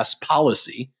actually pass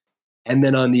policy. And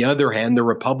then on the other hand, the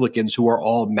Republicans, who are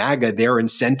all MAGA, their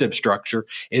incentive structure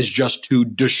is just to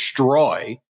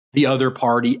destroy the other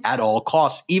party at all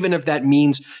costs, even if that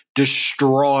means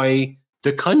destroy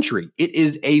the country. It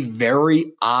is a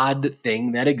very odd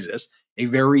thing that exists, a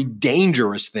very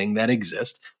dangerous thing that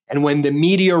exists. And when the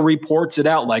media reports it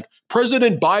out like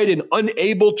President Biden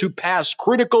unable to pass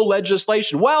critical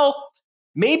legislation, well,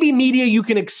 maybe media, you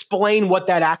can explain what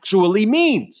that actually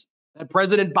means. That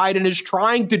President Biden is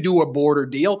trying to do a border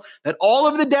deal, that all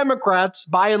of the Democrats,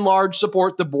 by and large,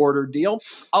 support the border deal.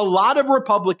 A lot of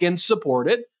Republicans support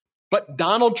it, but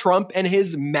Donald Trump and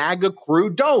his MAGA crew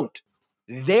don't.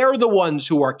 They're the ones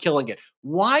who are killing it.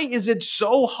 Why is it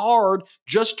so hard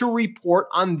just to report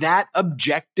on that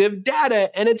objective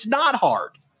data? And it's not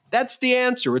hard. That's the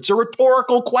answer. It's a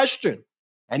rhetorical question.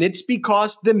 And it's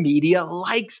because the media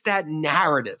likes that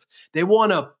narrative. They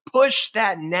want to push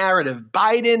that narrative.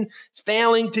 Biden's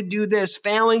failing to do this,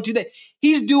 failing to that.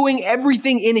 He's doing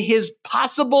everything in his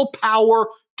possible power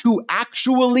to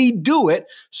actually do it.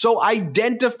 So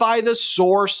identify the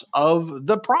source of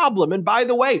the problem. And by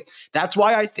the way, that's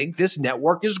why I think this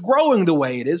network is growing the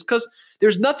way it is, because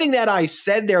there's nothing that I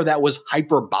said there that was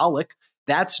hyperbolic.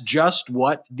 That's just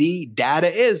what the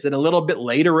data is. And a little bit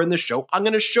later in the show, I'm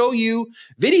going to show you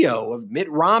video of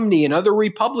Mitt Romney and other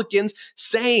Republicans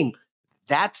saying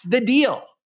that's the deal.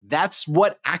 That's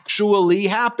what actually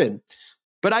happened.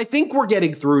 But I think we're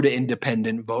getting through to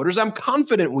independent voters. I'm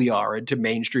confident we are, and to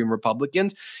mainstream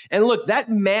Republicans. And look,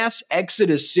 that mass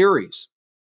exodus series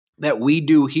that we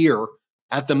do here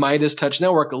at the MeidasTouch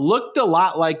Network looked a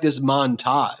lot like this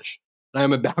montage that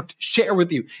I'm about to share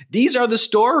with you. These are the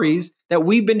stories that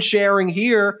we've been sharing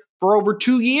here for over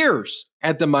 2 years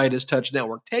at the MeidasTouch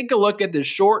Network. Take a look at this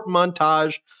short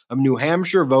montage of New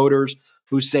Hampshire voters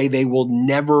who say they will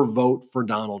never vote for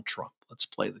Donald Trump. Let's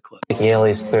play the clip. Nikki Haley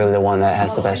is clearly the one that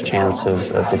has the best chance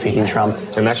of defeating Trump.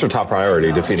 And that's your top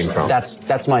priority, defeating Trump?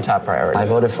 That's my top priority. I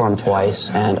voted for him twice,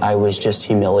 and I was just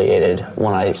humiliated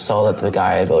when I saw that the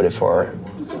guy I voted for,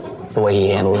 the way he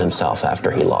handled himself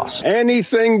after he lost.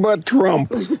 Anything but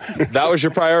Trump. That was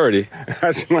your priority?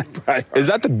 That's my priority. Is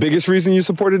that the biggest reason you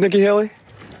supported Nikki Haley?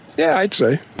 Yeah, I'd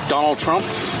say. Donald Trump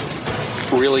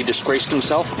really disgraced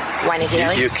himself. Why Nikki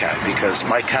Haley? You can, because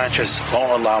my conscience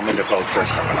won't allow me to vote for a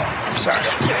criminal. I'm sorry.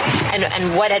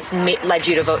 And what has led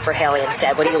you to vote for Haley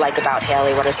instead? What do you like about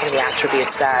Haley? What are some of the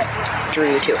attributes that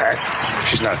drew you to her?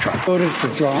 She's not Trump. I voted for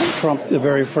Trump the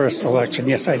very first election.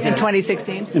 Yes, I did. In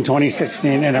 2016? In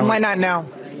 2016. And why not now?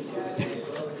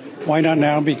 Why not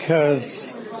now?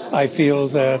 Because I feel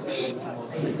that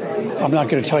I'm not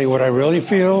going to tell you what I really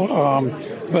feel,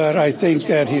 but I think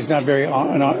that he's not a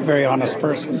very honest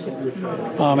person.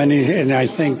 And I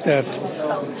think that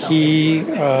he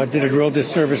did a real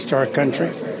disservice to our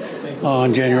country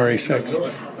on January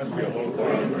 6th.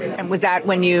 And was that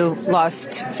when you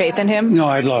lost faith in him? No,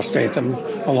 I'd lost faith in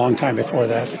him a long time before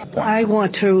that. I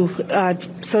want to, I'm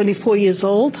 74 years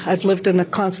old. I've lived in a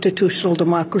constitutional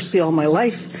democracy all my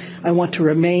life. I want to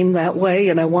remain that way,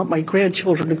 and I want my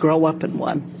grandchildren to grow up in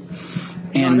one,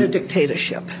 not a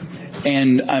dictatorship.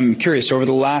 And I'm curious, over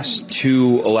the last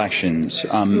 2 elections,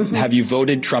 have you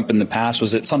voted Trump in the past?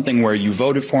 Was it something where you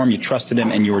voted for him, you trusted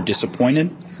him, and you were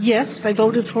disappointed? Yes, I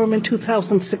voted for him in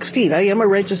 2016. I am a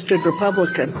registered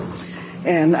Republican,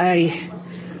 and I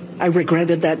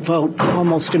regretted that vote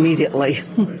almost immediately,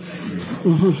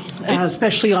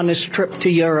 especially on his trip to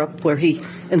Europe, where he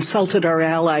insulted our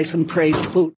allies and praised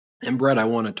Putin. And Brett, I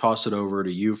want to toss it over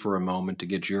to you for a moment to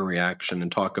get your reaction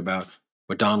and talk about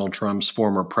what Donald Trump's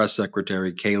former press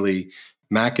secretary, Kayleigh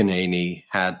McEnany,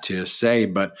 had to say.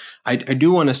 But I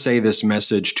do want to say this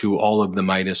message to all of the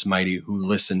Meidas Mighty who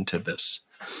listen to this.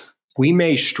 We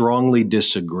may strongly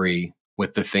disagree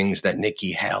with the things that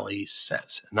Nikki Haley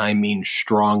says, and I mean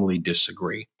strongly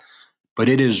disagree. But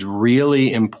it is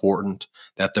really important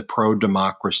that the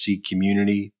pro-democracy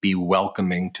community be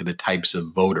welcoming to the types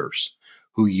of voters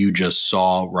who you just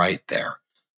saw right there.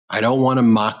 I don't want to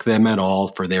mock them at all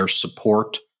for their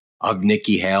support of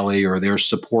Nikki Haley or their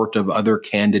support of other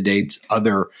candidates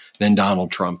other than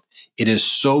Donald Trump. It is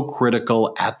so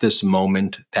critical at this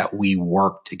moment that we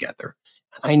work together.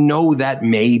 I know that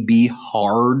may be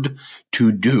hard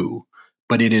to do,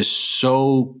 but it is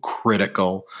so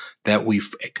critical that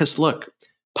because look,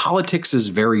 politics is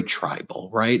very tribal,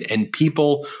 right? And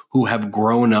people who have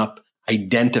grown up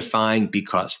identifying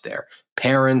because their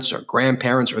parents or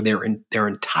grandparents or their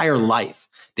entire life,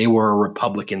 they were a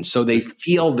Republican. So they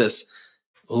feel this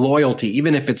loyalty,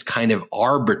 even if it's kind of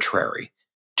arbitrary,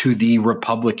 to the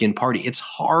Republican Party. It's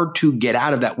hard to get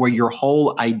out of that where your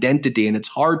whole identity, and it's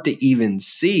hard to even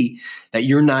see that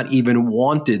you're not even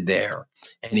wanted there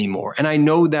anymore. And I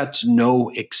know that's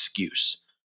no excuse.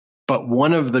 But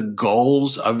one of the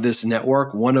goals of this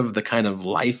network, one of the kind of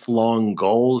lifelong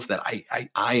goals that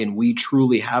I and we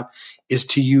truly have is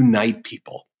to unite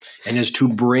people and is to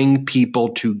bring people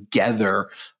together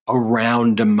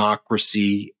around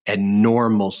democracy and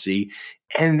normalcy.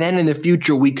 And then in the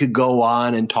future, we could go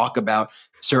on and talk about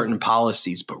certain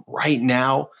policies. But right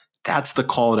now, that's the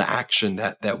call to action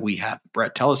that we have.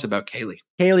 Brett, tell us about Kayleigh.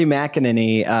 Kayleigh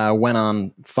McEnany went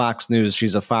on Fox News.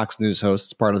 She's a Fox News host.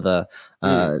 It's part of the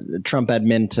Trump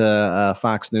admin to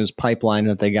Fox News pipeline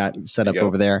that they got set up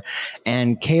over there.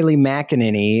 And Kayleigh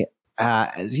McEnany,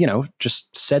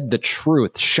 just said the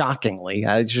truth, shockingly.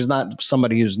 She's not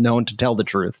somebody who's known to tell the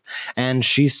truth. And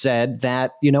she said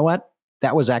that, you know what?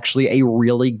 That was actually a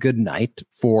really good night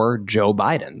for Joe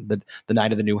Biden, the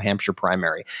night of the New Hampshire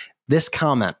primary. This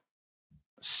comment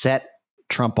set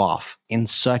Trump off in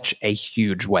such a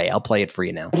huge way. I'll play it for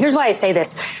you now. Here's why I say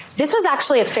this. This was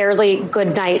actually a fairly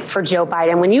good night for Joe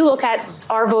Biden. When you look at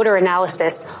our voter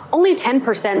analysis, only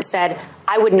 10% said,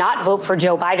 I would not vote for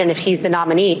Joe Biden if he's the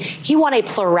nominee. He won a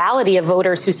plurality of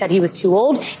voters who said he was too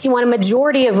old. He won a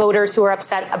majority of voters who are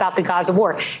upset about the Gaza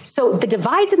war. So the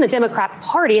divides in the Democrat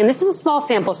Party, and this is a small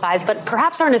sample size, but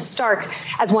perhaps aren't as stark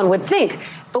as one would think.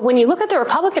 But when you look at the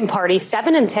Republican Party,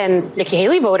 7 in 10 Nikki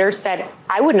Haley voters said,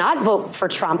 I would not vote for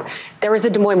Trump. There was the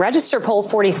Des Moines Register poll,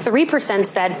 43%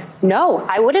 said, no,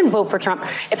 I wouldn't vote for Trump.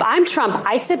 If I'm Trump,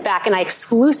 I sit back and I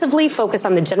exclusively focus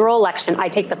on the general election. I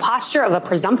take the posture of a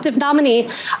presumptive nominee.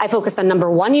 I focus on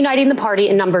number one, uniting the party,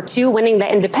 and number two, winning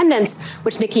the independents,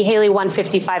 which Nikki Haley won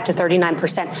 55 to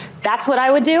 39%. That's what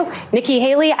I would do. Nikki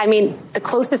Haley, the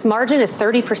closest margin is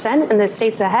 30% in the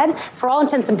states ahead. For all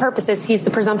intents and purposes, he's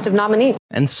the presumptive nominee.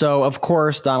 And so, of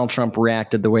course, Donald Trump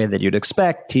reacted the way that you'd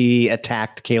expect. He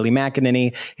attacked Kayleigh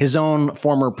McEnany, his own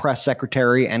former press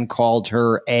secretary, and called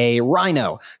her a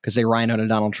rhino, because a rhino to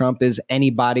Donald Trump is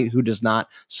anybody who does not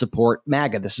support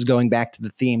MAGA. This is going back to the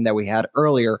theme that we had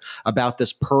earlier about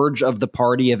this purge of the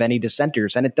party of any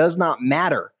dissenters. And it does not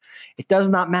matter. It does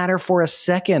not matter for a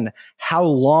second how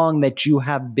long that you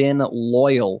have been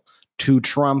loyal to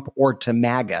Trump or to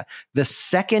MAGA. The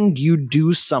second you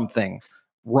do something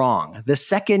wrong, the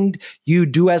second you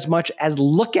do as much as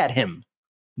look at him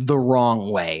the wrong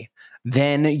way,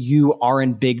 then you are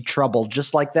in big trouble.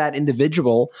 Just like that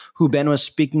individual who Ben was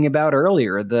speaking about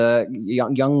earlier, the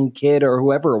young kid or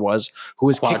whoever it was who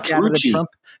was kicked out of the Trump.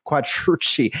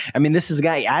 Quattrucci. This is a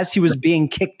guy, as he was being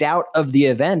kicked out of the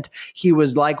event, he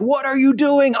was like, what are you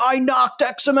doing? I knocked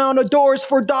X amount of doors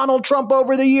for Donald Trump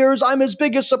over the years. I'm his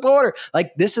biggest supporter.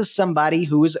 Like, this is somebody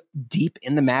who is deep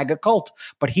in the MAGA cult,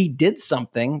 but he did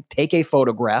something, take a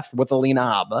photograph with Alina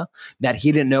Habba that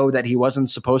he didn't know that he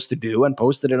wasn't supposed to do and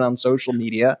posted it on social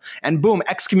media, and boom,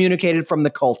 excommunicated from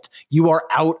the cult. You are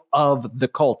out of the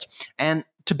cult. And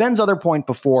to Ben's other point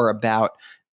before about,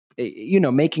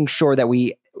 making sure that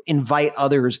we invite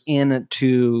others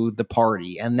into the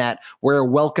party and that we're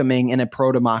welcoming in a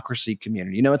pro-democracy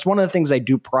community. It's one of the things I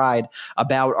do pride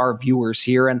about our viewers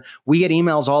here. And we get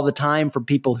emails all the time from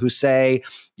people who say,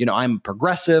 I'm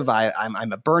progressive,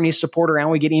 I'm a Bernie supporter.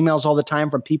 And we get emails all the time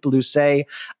from people who say,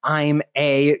 I'm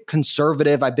a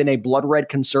conservative. I've been a blood red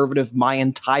conservative my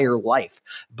entire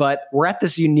life. But we're at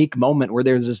this unique moment where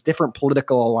there's this different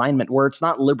political alignment where it's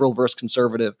not liberal versus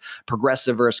conservative,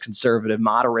 progressive versus conservative,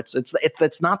 moderates.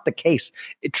 It's not not the case.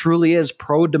 It truly is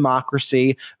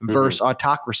pro-democracy versus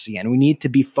autocracy, and we need to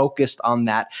be focused on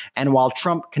that. And while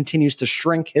Trump continues to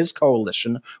shrink his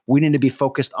coalition, we need to be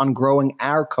focused on growing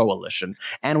our coalition.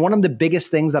 And one of the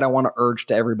biggest things that I want to urge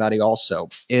to everybody also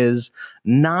is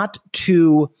not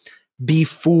to be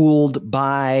fooled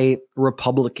by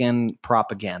Republican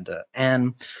propaganda.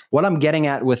 And what I'm getting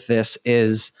at with this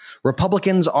is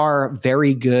Republicans are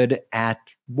very good at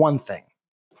one thing.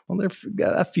 Well,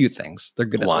 they're a few things. They're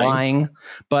good at lying.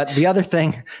 But the other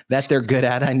thing that they're good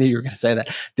at, I knew you were going to say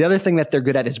that. The other thing that they're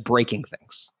good at is breaking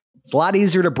things. It's a lot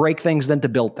easier to break things than to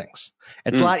build things.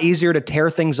 It's a lot easier to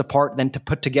tear things apart than to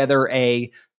put together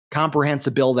a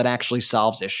comprehensive bill that actually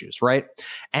solves issues, right?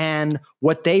 And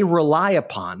what they rely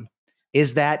upon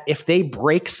is that if they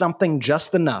break something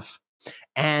just enough,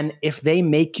 and if they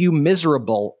make you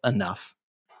miserable enough,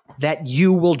 that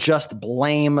you will just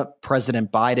blame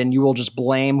President Biden. You will just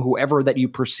blame whoever that you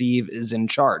perceive is in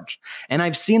charge. And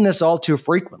I've seen this all too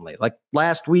frequently. Like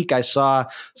last week, I saw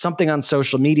something on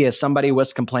social media. Somebody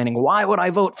was complaining, why would I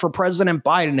vote for President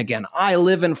Biden again? I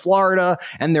live in Florida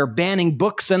and they're banning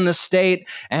books in the state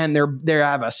and they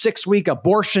have a 6-week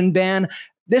abortion ban.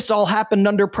 This all happened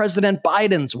under President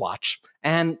Biden's watch.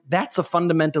 And that's a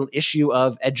fundamental issue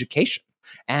of education.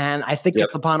 And I think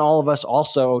it's upon all of us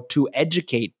also to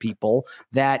educate people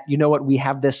that, you know what, we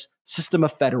have this system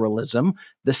of federalism.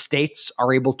 The states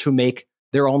are able to make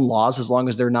their own laws as long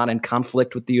as they're not in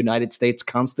conflict with the United States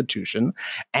Constitution.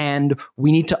 And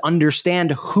we need to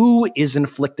understand who is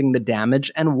inflicting the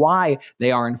damage and why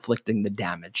they are inflicting the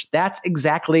damage. That's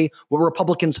exactly what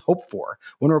Republicans hope for.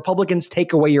 When Republicans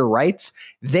take away your rights,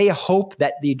 they hope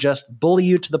that they just bully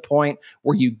you to the point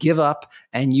where you give up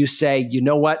and you say, you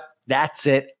know what? That's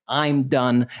it. I'm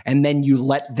done. And then you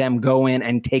let them go in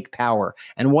and take power.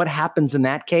 And what happens in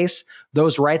that case?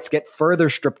 Those rights get further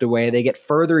stripped away. They get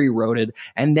further eroded.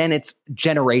 And then it's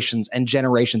generations and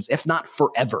generations, if not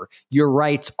forever. Your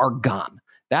rights are gone.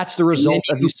 That's the result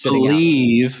of you sitting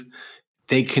out.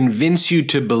 They convince you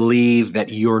to believe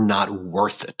that you're not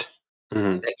worth it,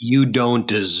 that you don't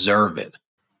deserve it.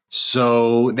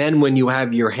 So then when you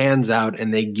have your hands out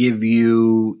and they give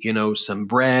you, you know, some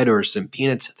bread or some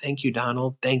peanuts, thank you,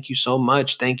 Donald. Thank you so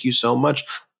much. Thank you so much.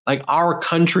 Like our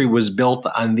country was built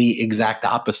on the exact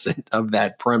opposite of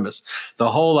that premise. The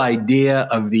whole idea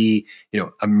of the, you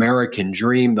know, American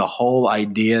dream, the whole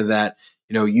idea that,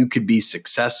 you know, you could be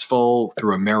successful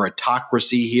through a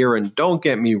meritocracy here. And don't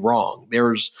get me wrong,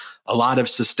 there's a lot of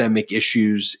systemic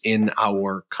issues in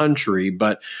our country,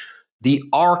 but the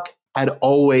arc had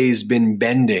always been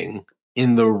bending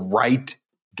in the right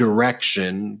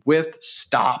direction with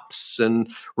stops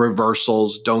and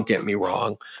reversals, don't get me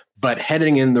wrong, but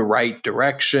heading in the right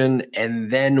direction. And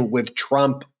then with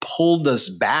Trump pulled us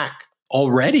back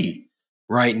already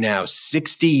right now,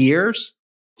 60 years,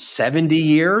 70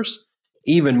 years,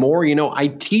 even more. You know, I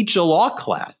teach a law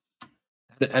class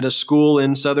at a school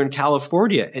in Southern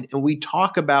California, and we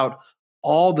talk about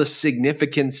all the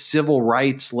significant civil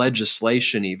rights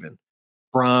legislation, even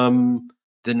from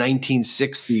the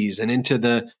 1960s and into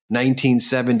the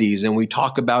 1970s. And we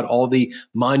talk about all the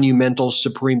monumental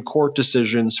Supreme Court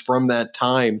decisions from that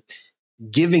time,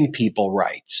 giving people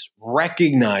rights,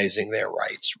 recognizing their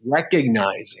rights,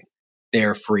 recognizing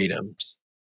their freedoms.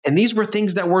 And these were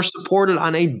things that were supported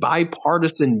on a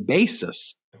bipartisan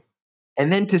basis. And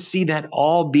then to see that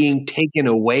all being taken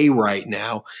away right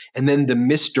now, and then the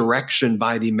misdirection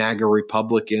by the MAGA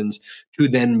Republicans to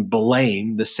then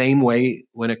blame the same way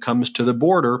when it comes to the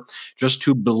border, just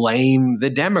to blame the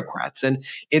Democrats. And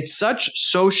it's such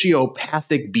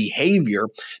sociopathic behavior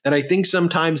that I think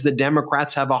sometimes the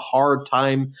Democrats have a hard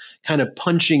time kind of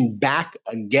punching back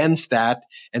against that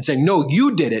and saying, no,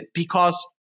 you did it,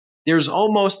 because there's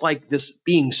almost like this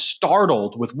being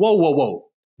startled with, whoa, whoa, whoa,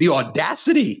 the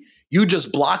audacity. You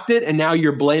just blocked it and now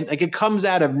you're blamed. Like it comes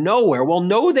out of nowhere. Well,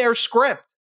 know their script.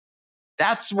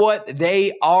 That's what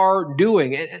they are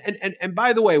doing. And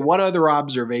by the way, one other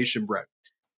observation, Brett.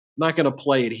 I'm not going to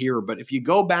play it here, but if you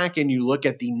go back and you look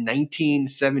at the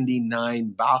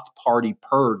 1979 Ba'ath Party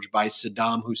purge by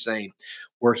Saddam Hussein,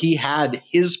 where he had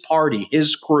his party,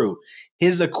 his crew,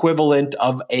 his equivalent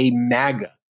of a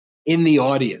MAGA in the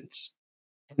audience.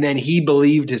 And then he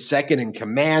believed his second in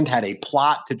command had a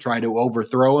plot to try to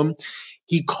overthrow him.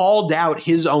 He called out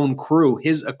his own crew,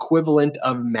 his equivalent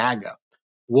of MAGA,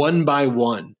 one by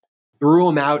one, threw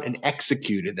them out and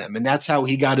executed them. And that's how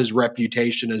he got his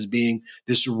reputation as being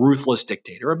this ruthless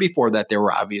dictator. Before that, there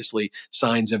were obviously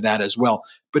signs of that as well.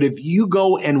 But if you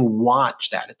go and watch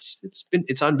that,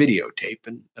 it's on videotape,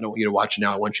 and I don't want you to watch it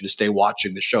now. I want you to stay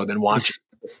watching the show, then watch it.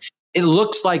 It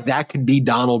looks like that could be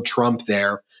Donald Trump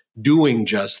there doing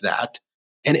just that.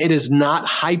 And it is not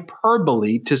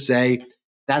hyperbole to say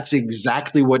that's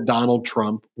exactly what Donald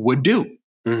Trump would do.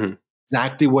 Mm-hmm.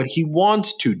 Exactly what he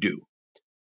wants to do.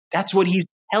 That's what he's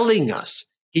telling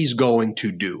us he's going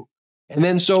to do. And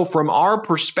then so from our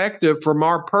perspective, from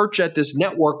our perch at this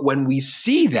network, when we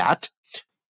see that,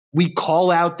 we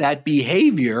call out that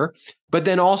behavior, but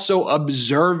then also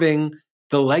observing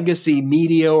the legacy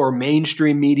media or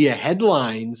mainstream media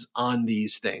headlines on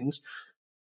these things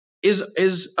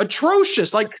is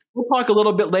atrocious. Like, we'll talk a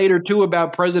little bit later too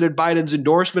about President Biden's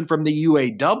endorsement from the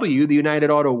UAW, the United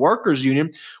Auto Workers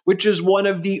Union, which is one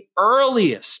of the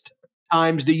earliest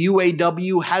times the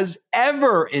UAW has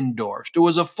ever endorsed. It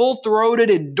was a full-throated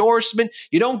endorsement.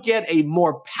 You don't get a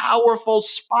more powerful,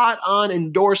 spot-on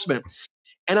endorsement.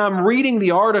 And I'm reading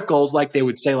the articles like they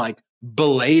would say like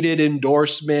belated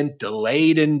endorsement,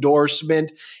 delayed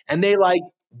endorsement, and they like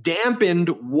dampened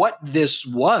what this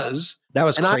was. That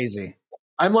was crazy.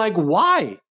 I'm like,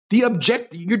 why?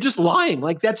 You're just lying.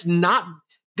 Like,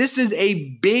 this is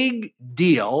a big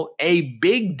deal, a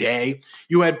big day.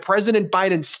 You had President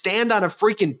Biden stand on a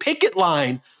freaking picket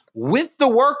line with the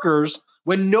workers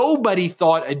when nobody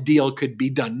thought a deal could be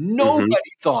done. Nobody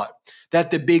thought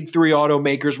that the big three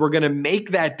automakers were going to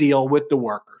make that deal with the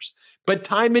workers. But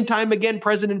time and time again,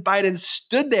 President Biden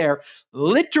stood there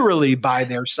literally by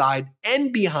their side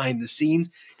and behind the scenes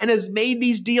and has made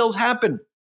these deals happen.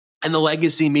 And the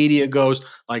legacy media goes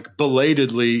like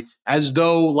belatedly, as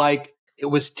though like it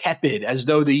was tepid, as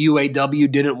though the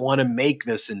UAW didn't want to make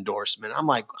this endorsement. I'm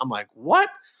like, what?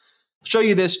 I'll show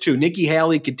you this too. Nikki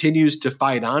Haley continues to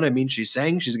fight on. I mean, she's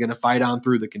saying she's going to fight on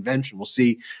through the convention. We'll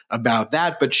see about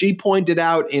that. But she pointed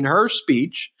out in her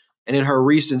speech and in her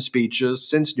recent speeches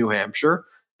since New Hampshire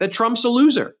that Trump's a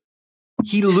loser.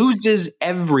 He loses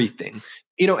everything.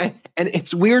 You know, and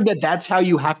it's weird that that's how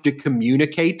you have to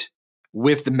communicate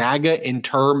with MAGA in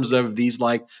terms of these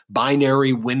like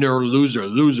binary winner,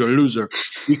 loser,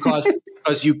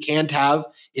 because you can't have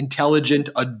intelligent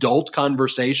adult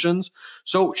conversations.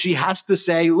 So she has to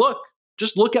say, look,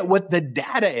 just look at what the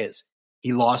data is.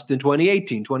 He lost in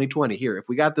 2018, 2020. Here, if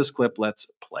we got this clip,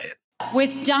 let's play it.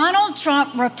 With Donald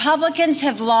Trump, Republicans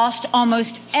have lost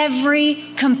almost every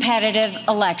competitive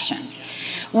election.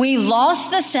 We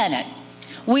lost the Senate.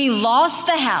 We lost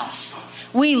the House.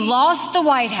 We lost the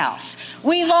White House.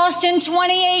 We lost in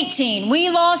 2018. We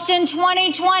lost in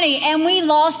 2020. And we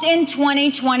lost in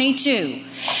 2022.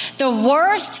 The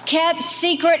worst kept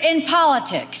secret in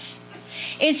politics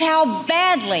is how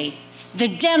badly the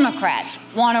Democrats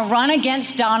want to run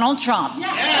against Donald Trump. Trump's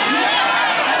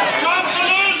a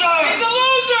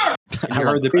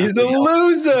loser! He's a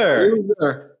loser! He's a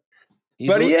loser!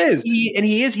 But he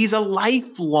is. He's a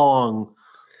lifelong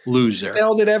loser. He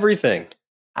failed at everything.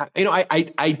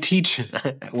 I teach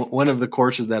one of the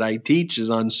courses that I teach is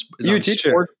on. You a teacher?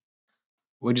 Sport.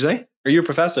 What'd you say? Are you a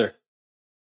professor?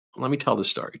 Let me tell the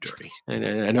story, Jordy.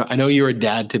 I know you're a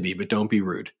dad to be, but don't be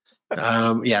rude.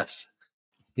 Yes.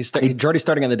 Jordy's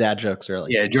starting on the dad jokes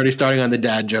early. Yeah, Jordy's starting on the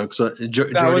dad jokes. I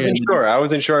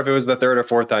wasn't sure if it was the third or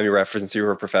fourth time you referenced you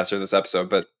were a professor this episode,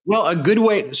 but a good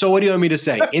way. So what do you want me to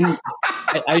say?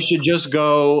 I should just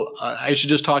go. I should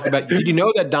just talk about. Did you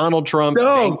know that Donald Trump?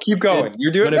 No, keep going.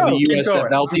 You're doing the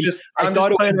USFL team. I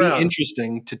thought it would be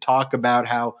interesting to talk about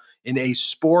how, in a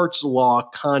sports law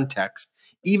context,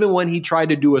 even when he tried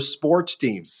to do a sports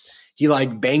team, he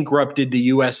like bankrupted the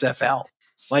USFL.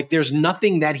 Like, there's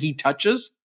nothing that he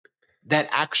touches that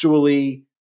actually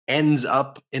ends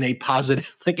up in a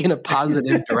positive,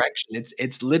 direction.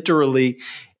 It's literally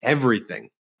everything.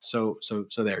 So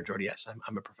there, Jordy. Yes,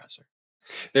 I'm a professor.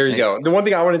 There you go. The one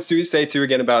thing I wanted to say too,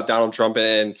 again, about Donald Trump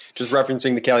and just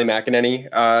referencing the Kayleigh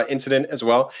McEnany incident as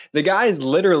well. The guy is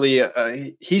literally,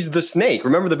 he's the snake.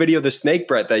 Remember the video of the snake,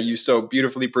 Brett, that you so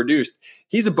beautifully produced?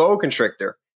 He's a boa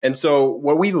constrictor. And so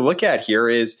what we look at here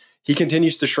is he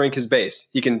continues to shrink his base.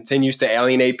 He continues to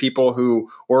alienate people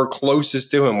who were closest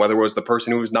to him, whether it was the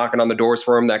person who was knocking on the doors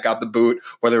for him that got the boot,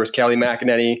 whether it was Kayleigh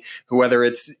McEnany, whether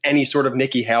it's any sort of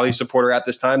Nikki Haley supporter at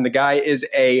this time. The guy is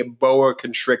a boa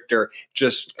constrictor,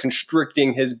 just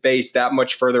constricting his base that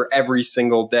much further every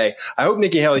single day. I hope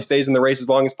Nikki Haley stays in the race as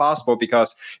long as possible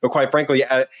because, quite frankly,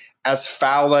 as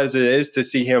foul as it is to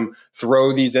see him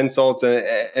throw these insults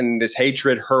and this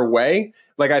hatred her way,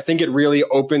 like, I think it really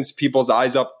opens people's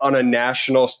eyes up on a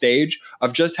national stage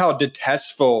of just how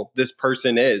detestful this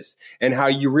person is and how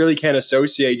you really can't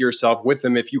associate yourself with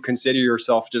him if you consider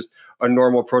yourself just a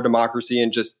normal pro-democracy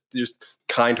and just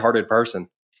kind-hearted person.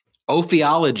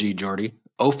 Ophiology, Jordy.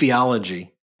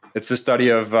 Ophiology. It's the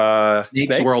study of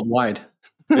snakes worldwide.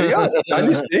 Yeah,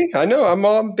 I know. I'm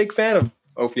a big fan of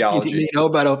ophiology. You know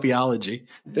about ophiology.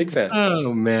 Big fan.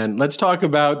 Oh, man. Let's talk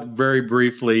about very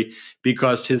briefly,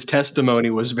 because his testimony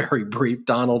was very brief,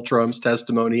 Donald Trump's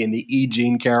testimony in the E.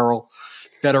 Jean Carroll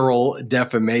federal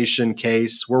defamation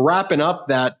case. We're wrapping up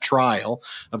that trial.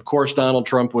 Of course, Donald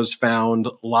Trump was found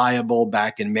liable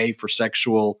back in May for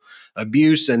sexual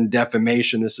abuse and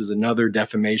defamation. This is another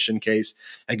defamation case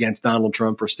against Donald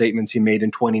Trump for statements he made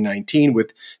in 2019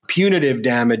 with punitive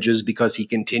damages because he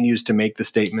continues to make the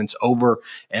statements over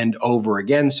and over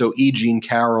again. So E. Jean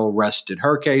Carroll rested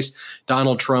her case.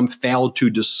 Donald Trump failed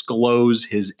to disclose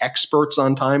his experts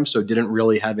on time, so didn't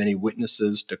really have any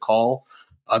witnesses to call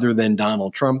other than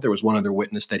Donald Trump. There was one other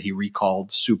witness that he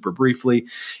recalled super briefly.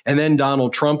 And then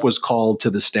Donald Trump was called to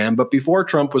the stand. But before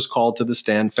Trump was called to the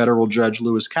stand, federal judge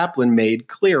Lewis Kaplan made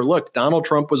clear, look, Donald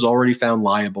Trump was already found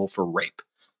liable for rape.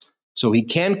 So he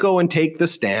can't go and take the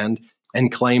stand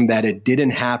and claim that it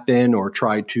didn't happen or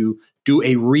try to do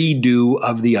a redo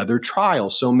of the other trial.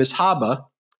 So Ms. Habba,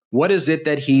 what is it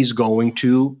that he's going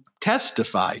to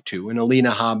testify to? And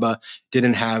Alina Habba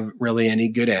didn't have really any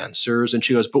good answers. And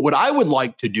she goes, but what I would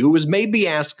like to do is maybe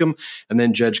ask him. And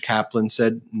then Judge Kaplan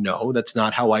said, no, that's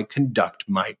not how I conduct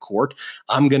my court.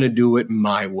 I'm going to do it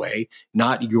my way,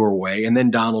 not your way. And then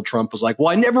Donald Trump was like, well,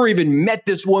 I never even met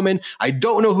this woman. I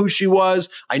don't know who she was.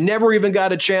 I never even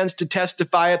got a chance to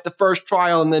testify at the first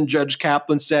trial. And then Judge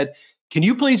Kaplan said, can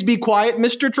you please be quiet,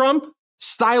 Mr. Trump?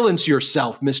 Silence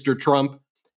yourself, Mr. Trump.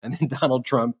 And then Donald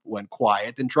Trump went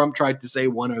quiet, and Trump tried to say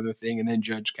one other thing. And then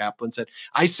Judge Kaplan said,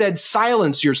 I said,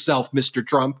 silence yourself, Mr.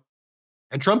 Trump.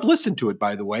 And Trump listened to it,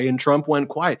 by the way, and Trump went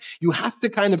quiet. You have to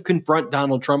kind of confront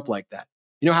Donald Trump like that.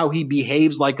 You know how he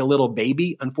behaves like a little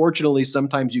baby? Unfortunately,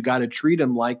 sometimes you got to treat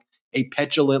him like a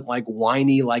petulant, like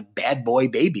whiny, like bad boy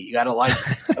baby. You got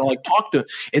to talk to him.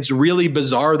 It's really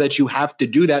bizarre that you have to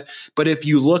do that. But if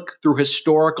you look through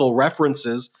historical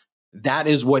references, that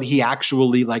is what he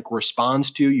actually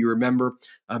responds to. You remember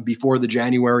before the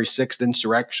January 6th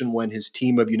insurrection, when his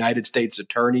team of United States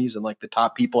attorneys and the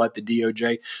top people at the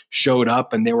DOJ showed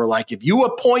up, and they were like, if you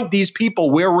appoint these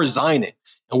people, we're resigning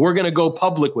and we're going to go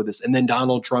public with this. And then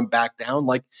Donald Trump backed down.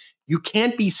 You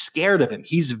can't be scared of him.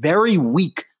 He's very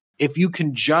weak if you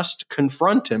can just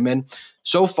confront him. And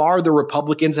so far, the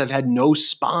Republicans have had no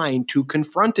spine to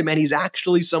confront him, and he's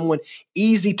actually someone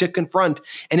easy to confront.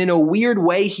 And in a weird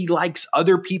way, he likes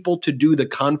other people to do the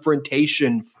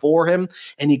confrontation for him,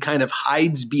 and he kind of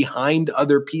hides behind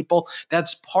other people.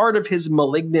 That's part of his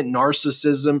malignant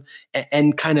narcissism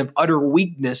and kind of utter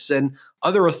weakness, and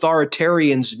other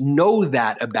authoritarians know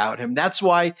that about him. That's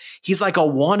why he's like a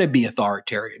wannabe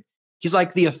authoritarian. He's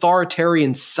like the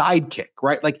authoritarian sidekick,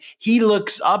 right? He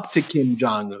looks up to Kim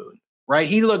Jong-un. Right?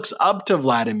 He looks up to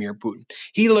Vladimir Putin.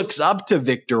 He looks up to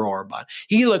Viktor Orban.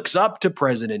 He looks up to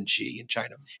President Xi in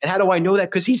China. And how do I know that?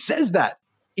 Because he says that.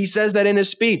 He says that in his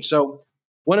speech. So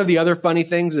one of the other funny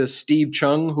things is Steve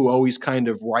Chung, who always kind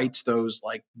of writes those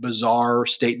bizarre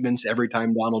statements every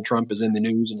time Donald Trump is in the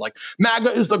news and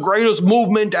MAGA is the greatest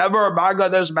movement ever, MAGA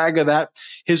this, MAGA that.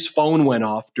 His phone went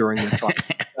off during the trial.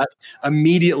 That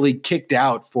immediately kicked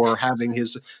out for having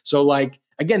his. So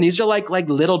again, these are like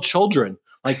little children.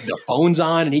 The phone's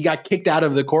on, and he got kicked out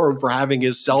of the courtroom for having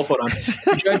his cell phone on.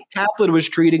 Judge Kaplan was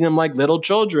treating him like little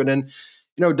children. And,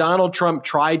 Donald Trump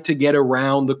tried to get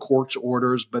around the court's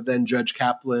orders, but then Judge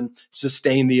Kaplan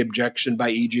sustained the objection by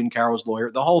E. Jean Carroll's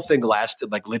lawyer. The whole thing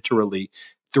lasted literally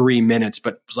 3 minutes,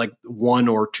 but it was one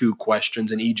or two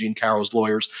questions. And E. Jean Carroll's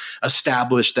lawyers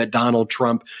established that Donald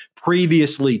Trump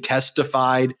previously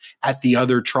testified at the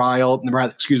other trial,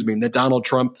 that Donald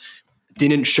Trump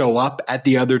didn't show up at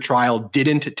the other trial,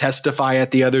 didn't testify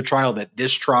at the other trial, that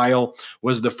this trial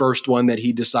was the first one that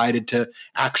he decided to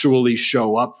actually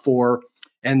show up for.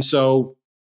 And so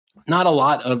not a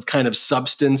lot of kind of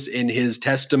substance in his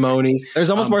testimony. There's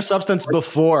almost more substance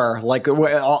before,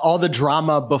 all the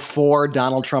drama before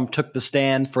Donald Trump took the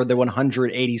stand for the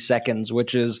 180 seconds,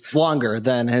 which is longer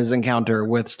than his encounter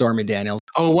with Stormy Daniels.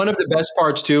 Oh, one of the best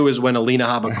parts, too, is when Alina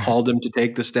Habba called him to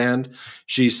take the stand.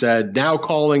 She said, now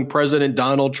calling President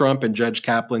Donald Trump, and Judge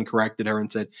Kaplan corrected her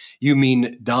and said, you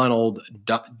mean Donald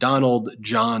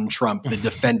John Trump, the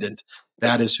defendant.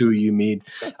 That is who you mean.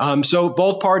 So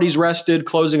both parties rested.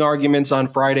 Closing arguments on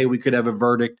Friday. We could have a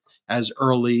verdict as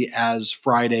early as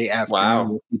Friday afternoon. Wow.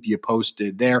 We'll keep you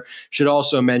posted there. Should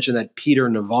also mention that Peter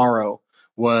Navarro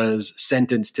was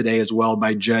sentenced today as well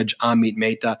by Judge Amit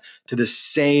Mehta to the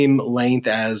same length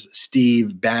as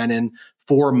Steve Bannon,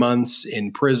 4 months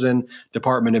in prison.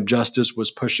 Department of Justice was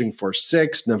pushing for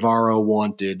 6. Navarro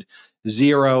wanted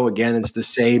 0. Again, it's the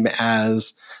same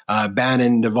as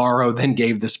Bannon. Navarro then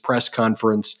gave this press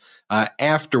conference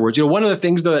afterwards. One of the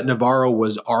things, though, that Navarro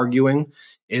was arguing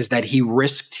is that he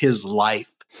risked his life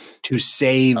to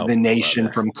save the nation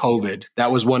from COVID.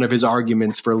 That was one of his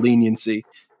arguments for leniency.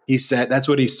 He said, that's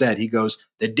what he said. He goes,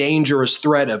 the dangerous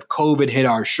threat of COVID hit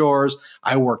our shores.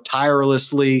 I worked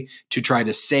tirelessly to try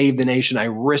to save the nation. I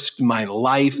risked my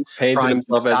life. Painted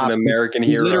himself as an American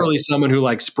hero. He's literally someone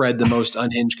who spread the most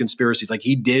unhinged conspiracies.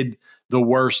 He did the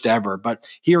worst ever. But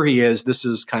here he is. This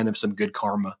is kind of some good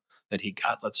karma that he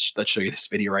got. Let's show you this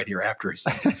video right here after his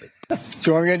sentencing.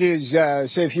 So what I'm going to do is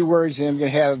say a few words, and I'm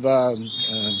going to have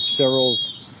several of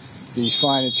these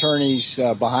fine attorneys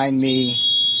behind me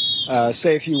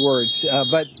say a few words.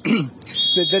 But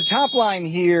the top line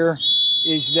here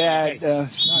is that... knock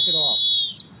it off.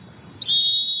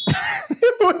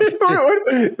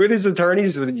 What his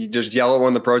attorneys just yell at one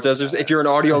of the protesters? If you're an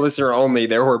audio listener only,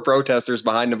 there were protesters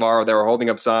behind Navarro. They were holding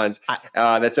up signs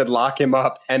that said "lock him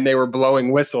up," and they were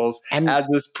blowing whistles as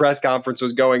this press conference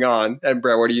was going on. And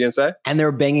Brett, what are you gonna say? And they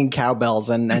were banging cowbells,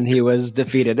 and he was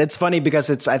defeated. It's funny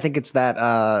because I think it's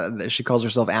that she calls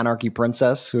herself Anarchy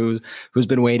Princess who's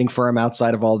been waiting for him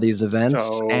outside of all these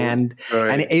events, and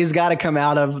he's got to come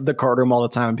out of the courtroom all the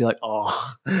time and be like,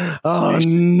 oh no,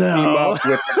 team up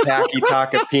with the Taki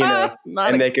Takapina,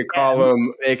 and they could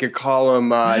call him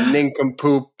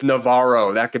Nincompoop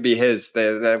Navarro. That could be his.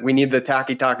 We need the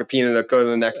Taki Takapina to go to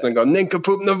the next one and go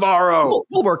Nincompoop Navarro.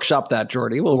 We'll workshop that,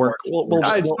 Jordy.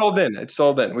 It's sold in. It's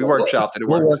sold in. We workshopped it.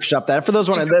 We'll workshop that. For those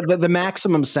the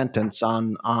maximum sentence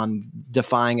on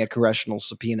defying a congressional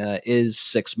subpoena is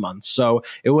 6 months. So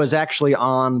it was actually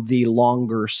on the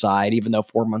longer side, even though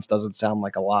 4 months doesn't sound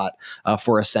like a lot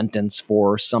for a sentence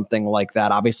for something like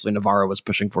that. Obviously, Navarro was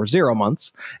pushing for 0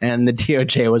 months, and the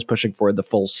DOJ was pushing for the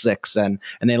full 6, and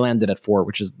they landed at 4,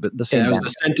 which is the same. Yeah, it was the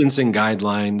sentencing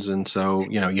guidelines, and so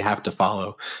you have to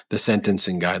follow the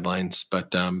sentencing guidelines.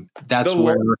 But that's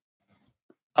where.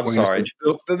 I'm sorry.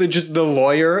 Just the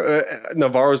lawyer,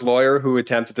 Navarro's lawyer, who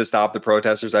attempted to stop the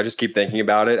protesters. I just keep thinking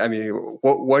about it. I mean,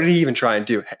 what did he even try and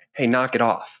do? Hey, knock it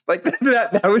off!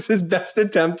 That was his best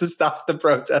attempt to stop the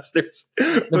protesters.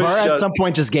 Navarro at some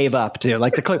point just gave up too.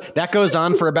 The clip that goes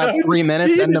on for about 3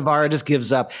 minutes, and Navarro just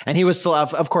gives up. And he was still,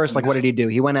 of course, what did he do?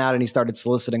 He went out and he started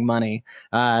soliciting money,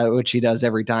 which he does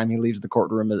every time he leaves the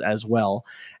courtroom as well.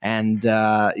 And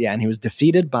and he was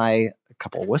defeated by a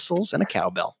couple of whistles and a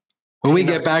cowbell. When we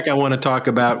get back, I want to talk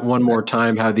about one more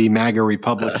time how the MAGA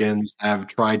Republicans have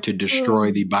tried to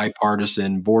destroy the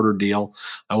bipartisan border deal.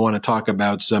 I want to talk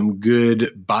about some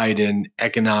good Biden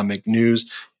economic news.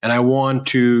 And I want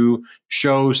to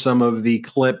show some of the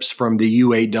clips from the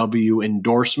UAW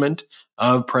endorsement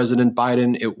of President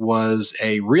Biden. It was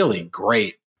a really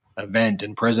great event,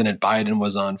 and President Biden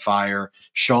was on fire.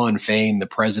 Sean Fain, the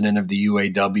president of the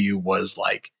UAW, was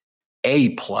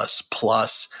A++.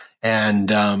 And,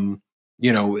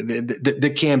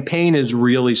 the campaign is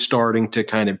really starting to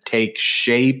kind of take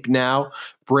shape now,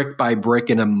 brick by brick,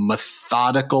 in a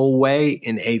methodical way,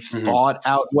 in a thought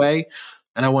out way.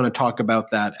 And I want to talk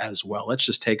about that as well. Let's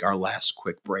just take our last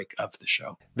quick break of the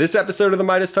show. This episode of the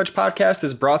Midas Touch podcast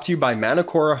is brought to you by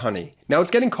Manacora Honey. Now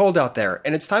it's getting cold out there,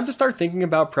 and it's time to start thinking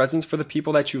about presents for the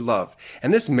people that you love.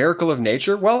 And this miracle of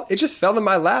nature, well, it just fell in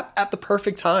my lap at the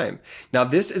perfect time. Now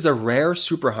this is a rare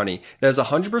super honey that is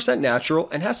 100% natural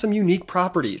and has some unique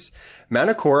properties.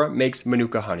 Manacora makes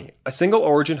Manuka honey, a single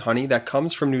origin honey that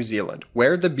comes from New Zealand,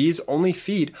 where the bees only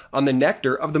feed on the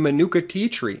nectar of the Manuka tea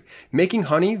tree, making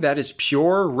honey that is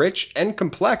pure, rich, and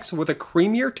complex with a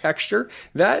creamier texture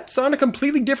that's on a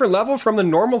completely different level from the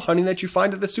normal honey that you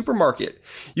find at the supermarket.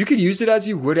 You could use it as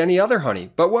you would any other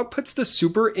honey, but what puts the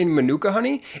super in Manuka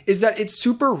honey is that it's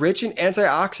super rich in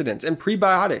antioxidants and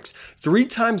prebiotics, 3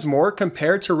 times more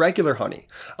compared to regular honey.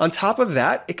 On top of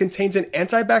that, it contains an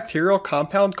antibacterial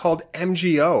compound called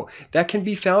MGO that can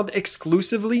be found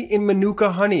exclusively in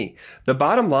Manuka honey. The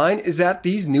bottom line is that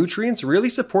these nutrients really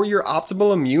support your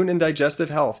optimal immune and digestive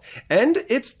health, and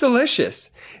it's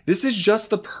delicious. This is just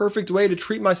the perfect way to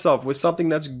treat myself with something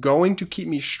that's going to keep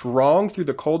me strong through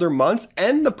the colder months,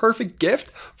 and the perfect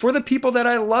gift for the people that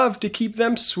I love to keep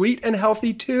them sweet and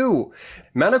healthy too.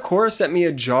 Manacora sent me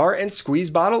a jar and squeeze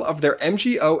bottle of their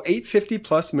MGO 850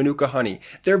 Plus Manuka honey,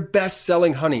 their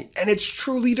best-selling honey, and it's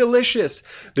truly delicious.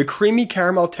 The creamy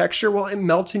caramel texture, well, it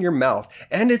melts in your mouth,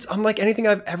 and it's unlike anything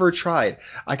I've ever tried.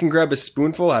 I can grab a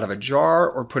spoonful out of a jar,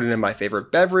 or put it in my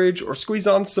favorite beverage, or squeeze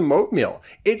on some oatmeal.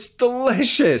 It's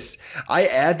delicious! I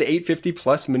add the 850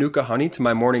 Plus Manuka honey to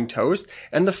my morning toast,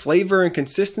 and the flavor and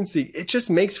consistency, it just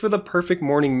makes for the perfect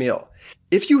morning meal.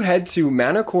 If you head to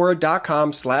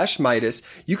manacora.com/Midas,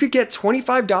 you could get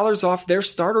 $25 off their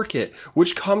starter kit,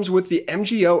 which comes with the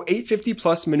MGO 850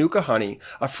 Plus Manuka honey,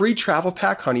 a free travel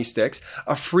pack honey sticks,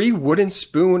 a free wooden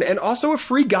spoon, and also a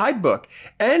free guidebook.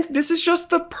 And this is just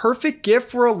the perfect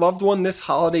gift for a loved one this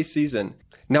holiday season.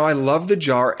 Now, I love the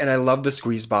jar and I love the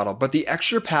squeeze bottle, but the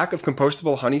extra pack of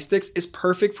compostable honey sticks is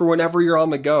perfect for whenever you're on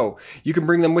the go. You can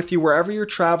bring them with you wherever you're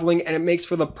traveling, and it makes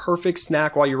for the perfect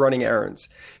snack while you're running errands.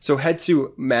 So head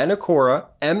to Manacora,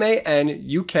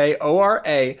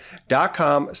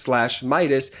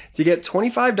 manacora.com/Midas to get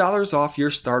 $25 off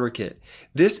your starter kit.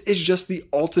 This is just the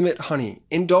ultimate honey.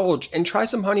 Indulge and try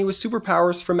some honey with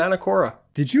superpowers from Manacora.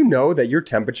 Did you know that your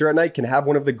temperature at night can have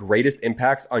one of the greatest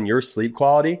impacts on your sleep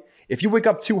quality? If you wake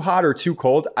up too hot or too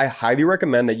cold, I highly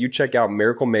recommend that you check out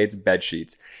Miracle Made's bed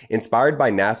sheets. Inspired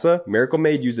by NASA, Miracle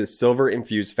Made uses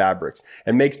silver-infused fabrics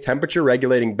and makes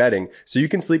temperature-regulating bedding so you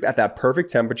can sleep at that perfect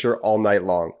temperature all night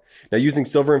long. Now, using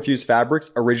silver-infused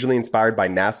fabrics originally inspired by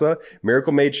NASA,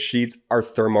 Miracle Made sheets are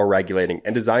thermoregulating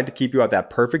and designed to keep you at that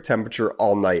perfect temperature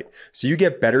all night so you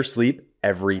get better sleep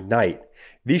every night.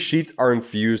 These sheets are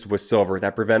infused with silver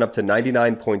that prevent up to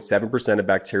 99.7% of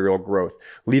bacterial growth,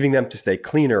 leaving them to stay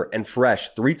cleaner and fresh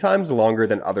 3 times longer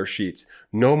than other sheets.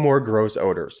 No more gross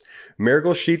odors.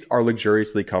 Miracle sheets are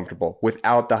luxuriously comfortable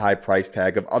without the high price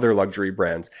tag of other luxury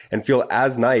brands and feel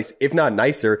as nice, if not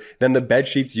nicer, than the bed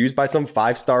sheets used by some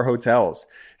 5-star hotels.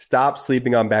 Stop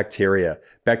sleeping on bacteria.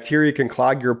 Bacteria can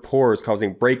clog your pores,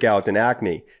 causing breakouts and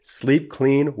acne. Sleep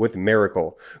clean with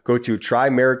Miracle. Go to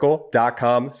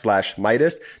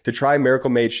trymiracle.com/Midas to try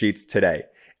Miracle Made sheets today.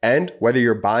 And whether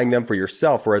you're buying them for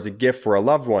yourself or as a gift for a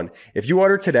loved one, if you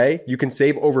order today, you can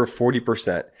save over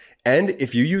 40%. And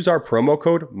if you use our promo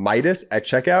code MIDAS at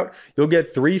checkout, you'll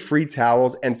get 3 free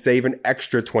towels and save an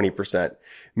extra 20%.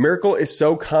 Miracle is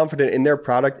so confident in their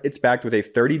product, it's backed with a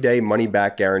 30-day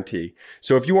money-back guarantee.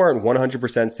 So if you aren't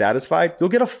 100% satisfied, you'll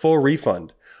get a full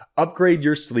refund. Upgrade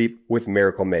your sleep with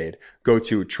Miracle Made. Go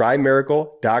to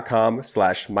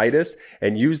trymiracle.com/Midas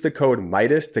and use the code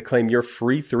MIDAS to claim your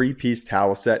free 3-piece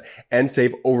towel set and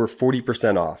save over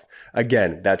 40% off.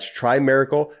 Again, that's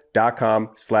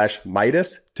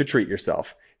trymiracle.com/Midas to treat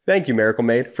yourself. Thank you, Miracle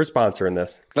Made, for sponsoring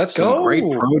this. That's some great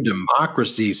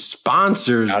pro-democracy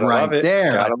sponsors right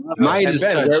there. Midas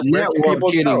Touch Network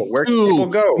getting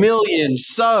 2 million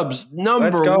subs,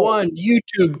 #1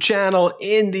 YouTube channel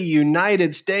in the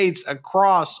United States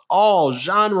across all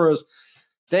genres.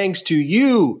 Thanks to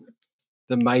you,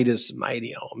 the Midas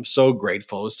Mighty. Oh, I'm so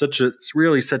grateful. It's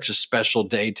really such a special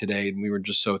day today, and we were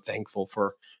just so thankful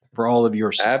for all of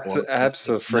your support.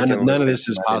 Absolutely. None of this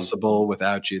is possible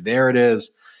without you. There it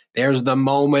is. There's the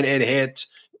moment it hits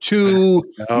 2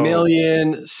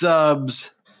 million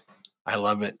subs. I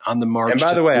love it. On the march. And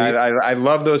by the way, I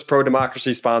love those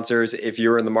pro-democracy sponsors. If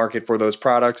you're in the market for those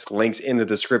products, links in the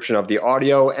description of the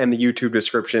audio and the YouTube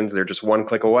descriptions. They're just 1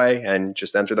 click away, and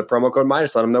just enter the promo code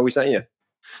MIDAS. Let them know we sent you.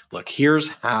 Look, here's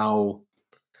how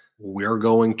we're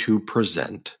going to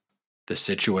present the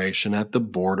situation at the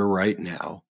border right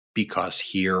now, because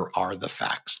here are the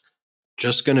facts.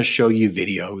 Just going to show you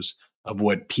videos of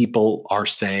what people are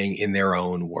saying in their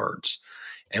own words.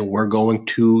 And we're going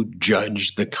to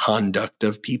judge the conduct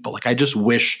of people. Like, I just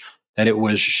wish that it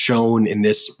was shown in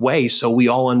this way so we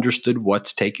all understood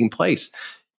what's taking place.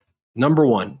 Number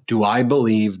 1, do I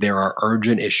believe there are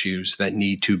urgent issues that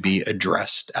need to be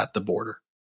addressed at the border?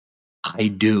 I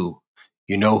do.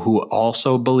 You know who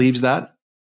also believes that?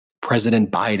 President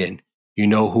Biden. You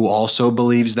know who also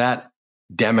believes that?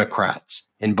 Democrats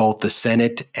in both the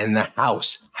Senate and the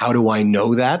House. How do I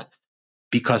know that?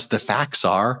 Because the facts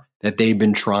are that they've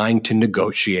been trying to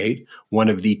negotiate one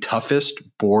of the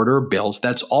toughest border bills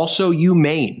that's also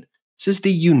humane. This is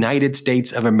the United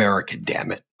States of America,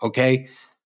 damn it, okay?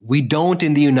 We don't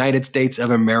in the United States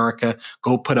of America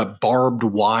go put up barbed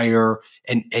wire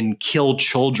and kill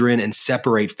children and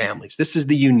separate families. This is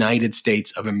the United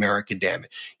States of America, damn it.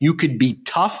 You could be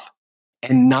tough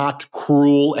and not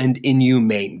cruel and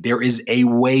inhumane. There is a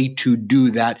way to do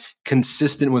that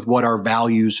consistent with what our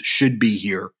values should be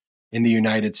here in the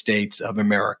United States of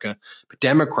America. But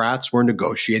Democrats were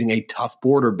negotiating a tough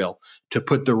border bill to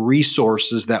put the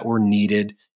resources that were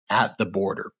needed at the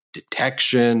border.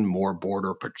 Detection, more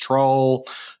border patrol,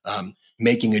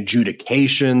 making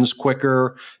adjudications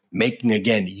quicker, making,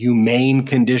 again, humane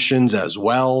conditions as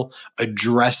well,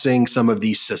 addressing some of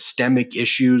these systemic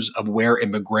issues of where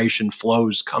immigration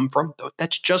flows come from.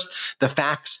 That's just the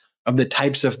facts of the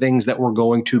types of things that were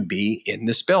going to be in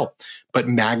this bill. But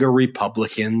MAGA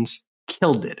Republicans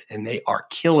killed it, and they are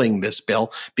killing this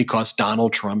bill because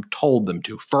Donald Trump told them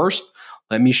to. First,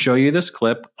 let me show you this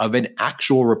clip of an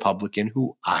actual Republican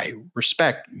who I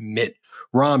respect, Mitt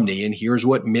Romney. And here's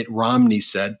what Mitt Romney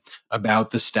said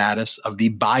about the status of the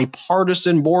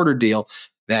bipartisan border deal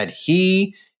that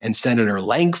he and Senator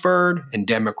Lankford and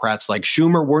Democrats like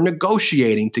Schumer were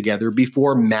negotiating together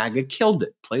before MAGA killed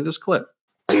it. Play this clip.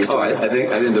 Oh, I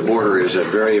think the border is a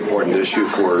very important issue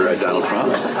for Donald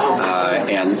Trump,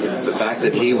 and the fact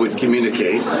that he would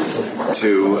communicate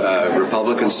to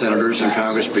Republican senators and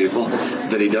congresspeople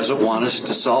that he doesn't want us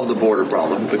to solve the border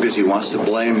problem because he wants to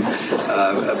blame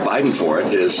Biden for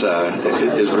it is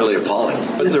really appalling.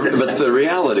 But the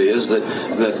reality is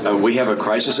that we have a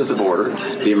crisis at the border.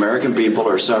 The American people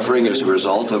are suffering as a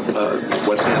result of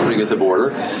what's happening at the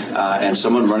border, and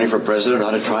someone running for president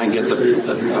ought to try and get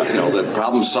the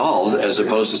problem solved, as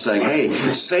opposed to saying, hey,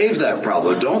 save that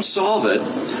problem. Don't solve it.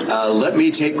 Let me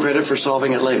take credit for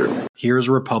solving it later. Here's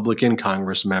Republican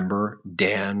Congress member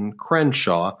Dan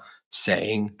Crenshaw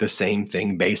saying the same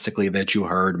thing, basically, that you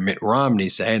heard Mitt Romney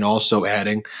say, and also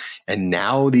adding, and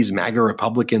now these MAGA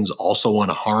Republicans also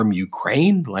want to harm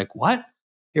Ukraine? Like what?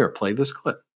 Here, play this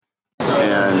clip.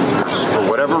 And for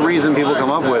whatever reason people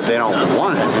come up with, they don't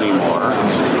want it anymore.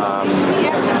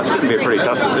 That's going to be a pretty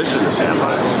tough position to stand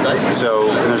by.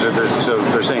 So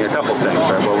they're saying a couple things,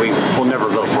 right? Well, we'll never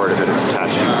vote for it if it's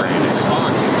attached to Ukraine.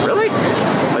 Really?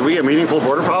 Like we get meaningful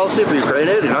border policy for Ukraine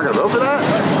aid? You're not going to vote for that?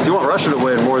 So you want Russia to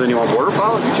win more than you want border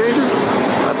policy changes?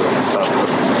 That's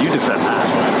tough. You defend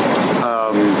that.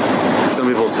 Some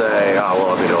people say, oh,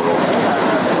 well,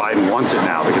 Biden wants it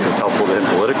now because it's helpful to him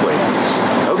politically.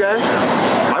 Okay,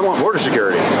 I want border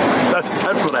security. That's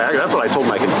what I told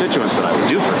my constituents that I would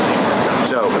do for them.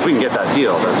 So if we can get that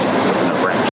deal, that's a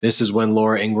no-brainer. This is when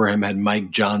Laura Ingraham had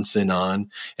Mike Johnson on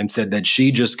and said that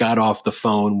she just got off the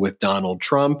phone with Donald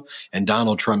Trump, and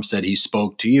Donald Trump said he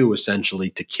spoke to you essentially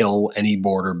to kill any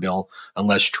border bill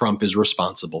unless Trump is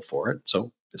responsible for it.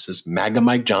 So this is MAGA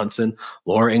Mike Johnson,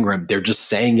 Laura Ingraham. They're just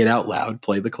saying it out loud.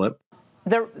 Play the clip.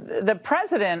 The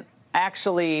president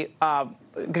actually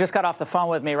just got off the phone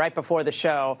with me right before the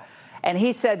show, and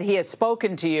he said he has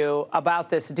spoken to you about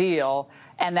this deal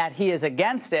and that he is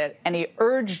against it, and he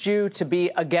urged you to be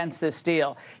against this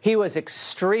deal. He was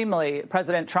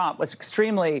President Trump was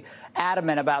extremely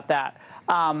adamant about that.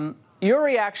 Your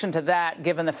reaction to that,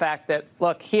 given the fact that,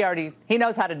 look, he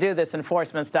knows how to do this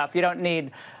enforcement stuff. You don't need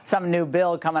some new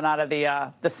bill coming out of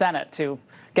the Senate to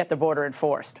get the border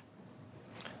enforced.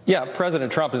 Yeah,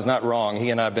 President Trump is not wrong.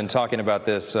 He and I have been talking about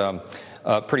this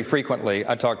pretty frequently.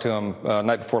 I talked to him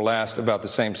night before last about the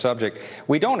same subject.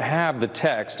 We don't have the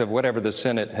text of whatever the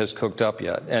Senate has cooked up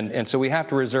yet. And so we have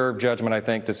to reserve judgment, I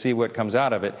think, to see what comes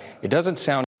out of it. It doesn't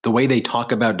sound... The way they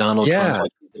talk about Donald Trump,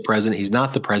 like the president, he's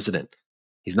not the president.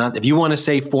 He's not. If you want to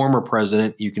say former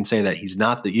president, you can say that. He's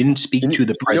not. You didn't speak to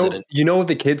the president. You know what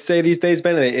the kids say these days,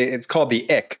 Ben? It's called the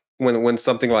ick. When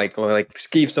something like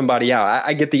skeeve somebody out,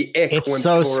 I get the ick. It's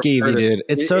so skeevy, dude.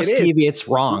 It's so skeevy. It's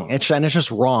wrong. It's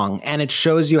just wrong, and it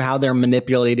shows you how they're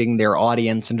manipulating their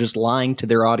audience and just lying to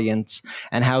their audience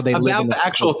and how they live about the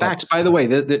actual facts. By the way,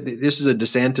 this is a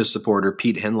DeSantis supporter,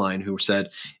 Pete Henline, who said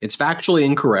it's factually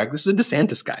incorrect. This is a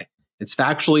DeSantis guy. It's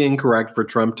factually incorrect for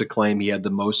Trump to claim he had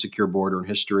the most secure border in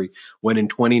history when in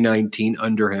 2019,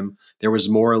 under him, there was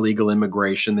more illegal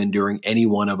immigration than during any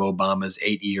one of Obama's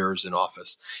 8 years in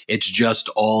office. It's just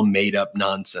all made up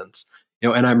nonsense.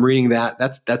 And I'm reading that.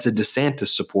 That's a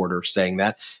DeSantis supporter saying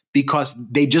that because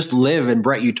they just live, and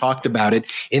Brett, you talked about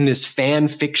it, in this fan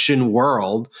fiction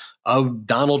world of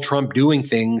Donald Trump doing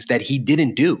things that he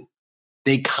didn't do.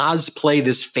 They cosplay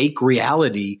this fake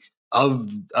reality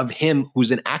of him,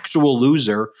 who's an actual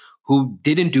loser, who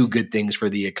didn't do good things for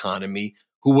the economy,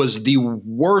 who was the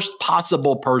worst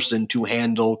possible person to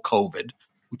handle COVID,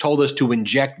 who told us to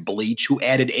inject bleach, who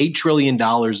added $8 trillion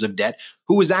of debt,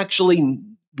 who was actually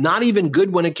not even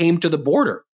good when it came to the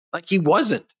border. Like he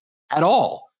wasn't at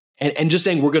all. And just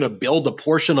saying we're going to build a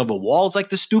portion of a wall is like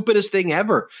the stupidest thing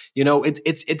ever.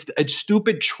 It's a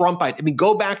stupid Trump. I mean,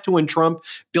 go back to when Trump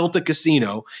built a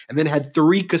casino and then had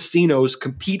 3 casinos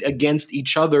compete against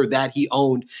each other that he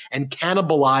owned and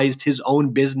cannibalized his own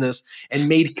business and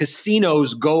made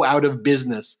casinos go out of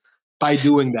business by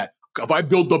doing that. If I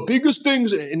build the biggest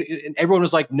things, and everyone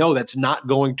was like, no, that's not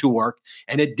going to work.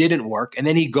 And it didn't work. And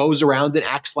then he goes around and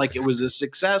acts like it was a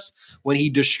success when he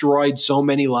destroyed so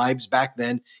many lives back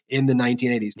then in the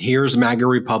 1980s. Here's MAGA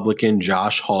Republican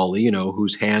Josh Hawley,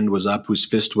 whose hand was up, whose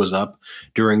fist was up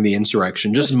during the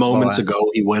insurrection. Just moments ago,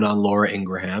 he went on Laura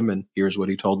Ingraham, and here's what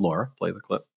he told Laura. Play the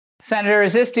clip. Senator,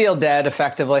 is this deal dead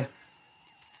effectively?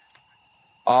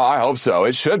 I hope so.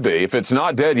 It should be. If it's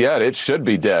not dead yet, it should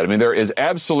be dead. I mean, there is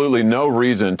absolutely no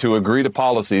reason to agree to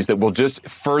policies that will just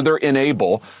further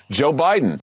enable Joe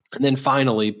Biden. And then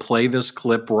finally, play this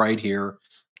clip right here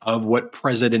of what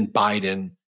President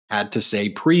Biden had to say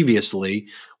previously,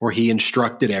 where he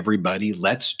instructed everybody,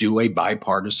 let's do a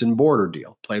bipartisan border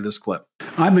deal. Play this clip.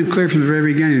 I've been clear from the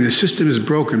very beginning, the system is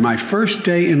broken. My first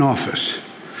day in office,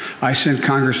 I sent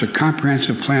Congress a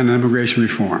comprehensive plan on immigration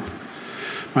reform.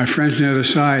 My friends on the other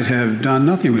side have done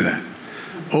nothing with that.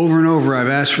 Over and over, I've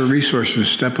asked for resources to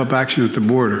step up action at the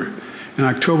border. In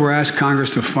October, I asked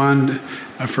Congress to fund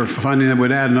for funding that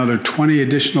would add another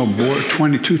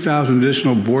 22,000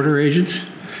 additional border agents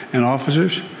and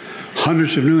officers,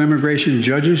 hundreds of new immigration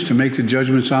judges to make the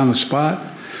judgments on the spot,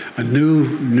 a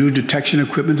new detection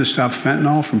equipment to stop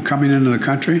fentanyl from coming into the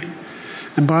country.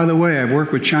 And by the way, I've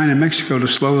worked with China and Mexico to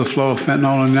slow the flow of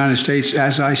fentanyl in the United States.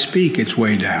 As I speak, it's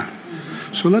way down.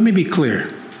 So let me be clear.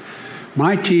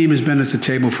 My team has been at the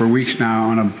table for weeks now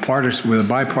with a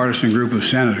bipartisan group of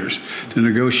senators to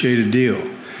negotiate a deal,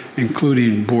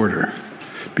 including border,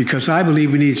 because I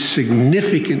believe we need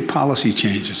significant policy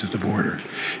changes at the border,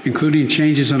 including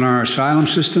changes in our asylum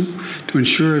system to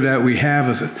ensure that we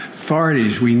have the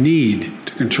authorities we need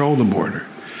to control the border.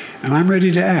 And I'm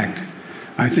ready to act.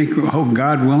 I think,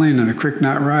 God willing, and the creek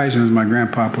not rising, as my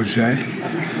grandpop would say,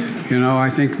 I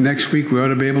think next week we ought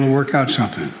to be able to work out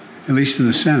something, at least in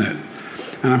the Senate.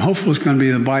 And I'm hopeful it's going to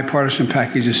be the bipartisan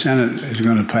package the Senate is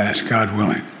going to pass, God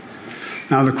willing.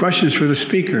 Now, the question is for the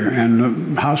Speaker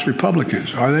and the House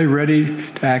Republicans. Are they ready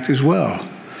to act as well?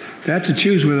 They have to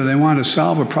choose whether they want to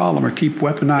solve a problem or keep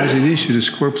weaponizing the issue to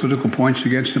score political points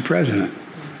against the president.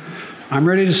 I'm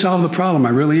ready to solve the problem. I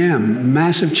really am.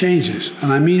 Massive changes.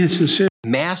 And I mean it sincerely.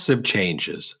 Massive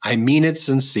changes. I mean it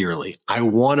sincerely. I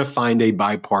want to find a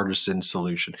bipartisan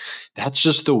solution. That's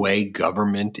just the way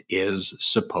government is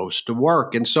supposed to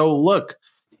work. And so, look,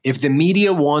 if the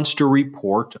media wants to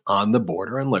report on the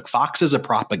border, and look, Fox is a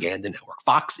propaganda network.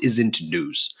 Fox isn't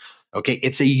news. Okay.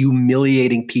 It's a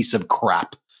humiliating piece of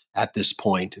crap at this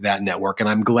point, that network. And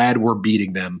I'm glad we're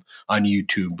beating them on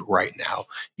YouTube right now,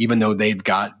 even though they've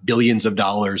got billions of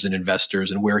dollars in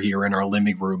investors and we're here in our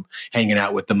living room hanging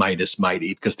out with the Meidas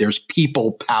Mighty because there's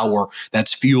people power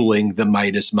that's fueling the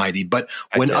Meidas Mighty. But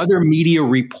when other media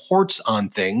reports on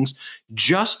things,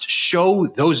 just show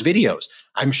those videos.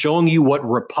 I'm showing you what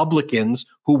Republicans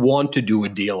who want to do a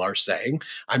deal are saying.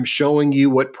 I'm showing you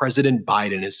what President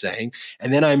Biden is saying.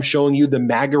 And then I'm showing you the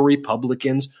MAGA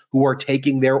Republicans who are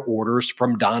taking their orders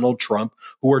from Donald Trump,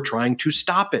 who are trying to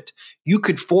stop it. You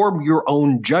could form your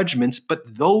own judgments, but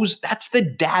that's the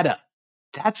data.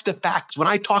 That's the facts. When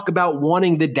I talk about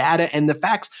wanting the data and the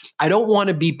facts, I don't want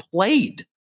to be played.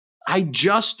 I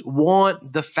just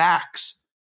want the facts.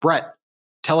 Brett,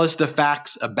 tell us the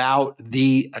facts about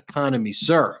the economy,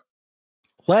 sir.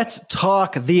 Let's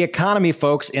talk the economy,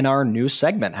 folks, in our new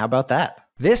segment. How about that?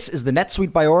 This is the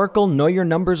NetSuite by Oracle Know Your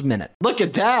Numbers Minute. Look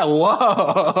at that.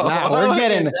 Whoa. Now, we're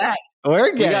getting that.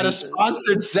 We got a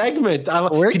sponsored segment.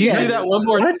 Could you do that one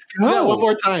more time? Let's go. Do that one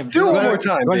more time. Do it one more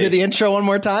time. You want to do the intro one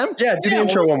more time? Yeah, do the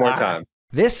intro one more time.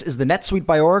 This is the NetSuite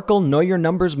by Oracle Know Your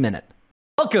Numbers Minute.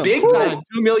 Welcome. Big time.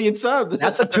 2 million subs.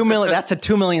 That's a 2 million. That's a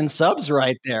 2 million subs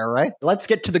right there, right? Let's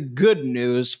get to the good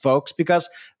news, folks, because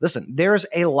listen, there's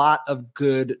a lot of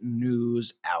good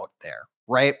news out there,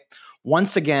 right?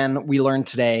 Once again, we learned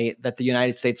today that the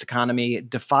United States economy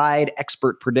defied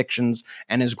expert predictions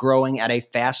and is growing at a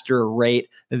faster rate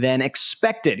than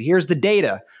expected. Here's the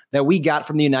data that we got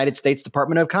from the United States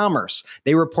Department of Commerce.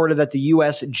 They reported that the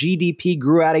U.S. GDP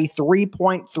grew at a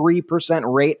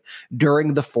 3.3% rate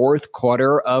during the fourth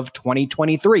quarter of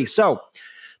 2023. So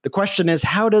the question is,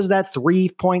 how does that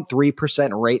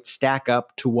 3.3% rate stack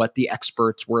up to what the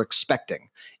experts were expecting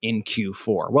in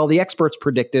Q4? Well, the experts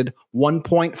predicted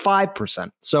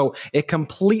 1.5%. So it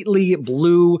completely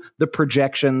blew the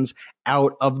projections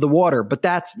out of the water. But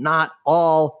that's not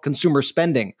all. Consumer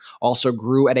spending also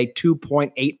grew at a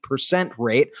 2.8%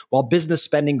 rate, while business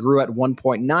spending grew at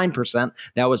 1.9%.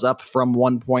 That was up from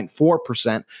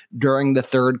 1.4% during the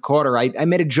third quarter. I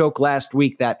made a joke last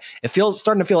week that it's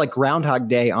starting to feel like Groundhog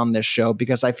Day on this show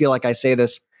because I feel like I say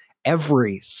this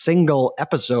every single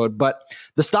episode, but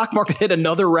the stock market hit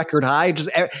another record high. Just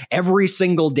every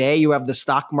single day you have the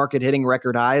stock market hitting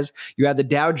record highs. You had the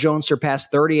Dow Jones surpass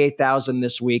 38,000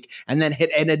 this week and then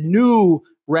hit a new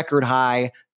record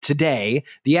high today.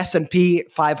 The S&P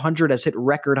 500 has hit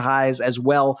record highs as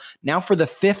well, now for the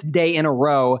 5th day in a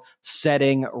row,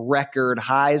 setting record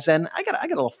highs. And I got a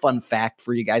little fun fact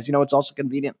for you guys. You know, it's also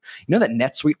convenient. You know that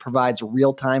NetSuite provides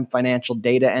real-time financial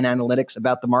data and analytics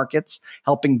about the markets,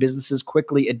 helping businesses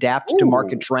quickly adapt to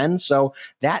market trends. So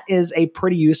that is a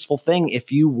pretty useful thing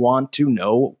if you want to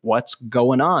know what's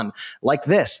going on. Like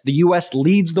this, the U.S.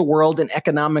 leads the world in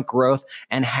economic growth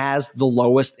and has the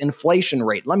lowest inflation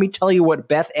rate. Let me tell you what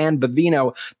Beth Ann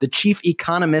Bovino, the chief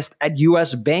economist at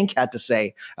U.S. Bank, had to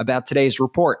say about today's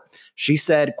report. She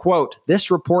said, quote,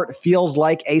 "This report feels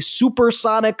like a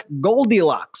supersonic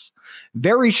Goldilocks.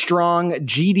 Very strong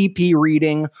GDP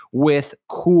reading with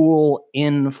cool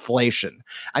inflation."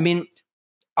 I mean,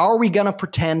 are we going to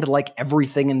pretend like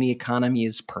everything in the economy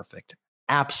is perfect?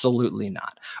 Absolutely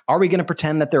not. Are we going to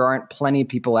pretend that there aren't plenty of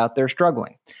people out there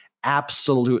struggling?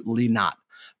 Absolutely not.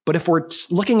 But if we're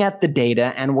looking at the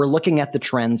data and we're looking at the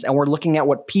trends and we're looking at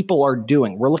what people are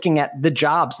doing, we're looking at the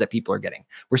jobs that people are getting.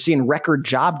 We're seeing record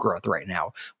job growth right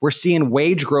now. We're seeing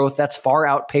wage growth that's far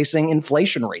outpacing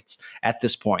inflation rates at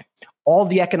this point. All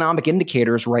the economic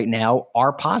indicators right now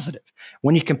are positive.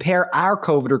 When you compare our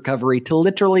COVID recovery to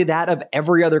literally that of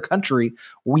every other country,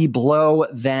 we blow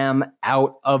them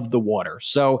out of the water.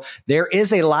 So there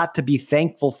is a lot to be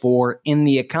thankful for in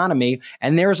the economy.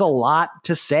 And there's a lot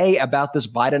to say about this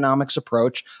Bidenomics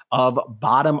approach of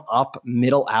bottom up,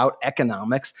 middle out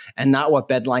economics, and not what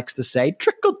Ben likes to say,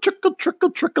 trickle, trickle, trickle,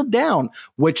 trickle down,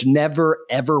 which never,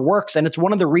 ever works. And it's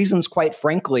one of the reasons, quite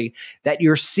frankly, that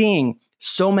you're seeing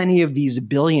so many of these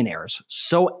billionaires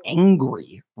so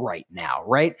angry right now,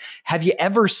 right? Have you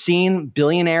ever seen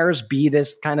billionaires be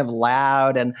this kind of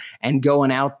loud and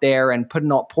going out there and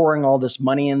pouring all this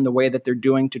money in the way that they're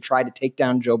doing to try to take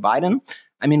down Joe Biden?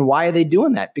 I mean, why are they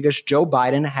doing that? Because Joe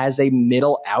Biden has a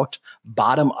middle out,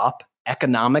 bottom up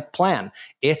economic plan.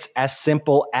 It's as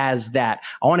simple as that.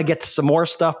 I want to get to some more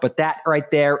stuff, but that right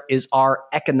there is our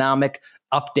economic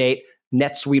update.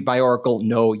 NetSuite by Oracle,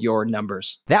 know your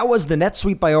numbers. That was the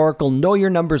NetSuite by Oracle Know Your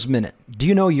Numbers Minute. Do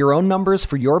you know your own numbers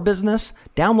for your business?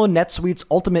 Download NetSuite's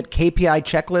ultimate KPI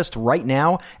checklist right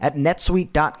now at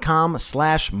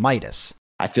netsuite.com/Midas.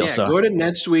 I feel so. Go to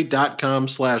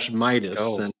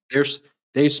netsuite.com/Midas. And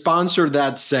they sponsored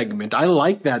that segment. I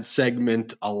like that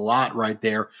segment a lot right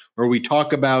there, where we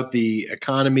talk about the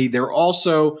economy. They're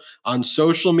also on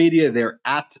social media. They're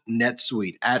at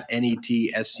NetSuite, at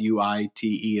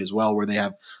NETSUITE as well, where they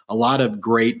have a lot of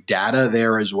great data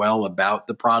there as well about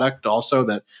the product also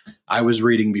that I was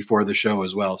reading before the show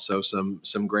as well. So some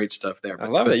great stuff there. I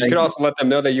love it. You could also let them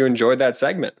know that you enjoyed that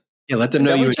segment. Yeah, let them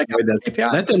know you enjoyed that.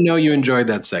 Let them know you enjoyed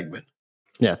that segment.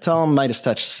 Yeah, tell them Midas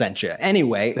Touch sent you.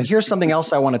 Anyway, here's something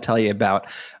else I want to tell you about.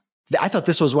 I thought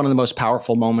this was one of the most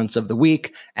powerful moments of the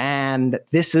week, and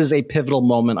this is a pivotal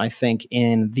moment, I think,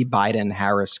 in the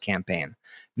Biden-Harris campaign.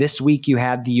 This week, you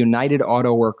had the United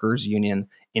Auto Workers Union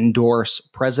endorse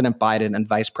President Biden and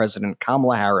Vice President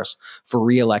Kamala Harris for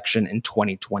re-election in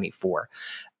 2024.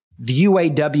 The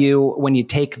UAW, when you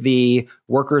take the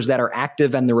workers that are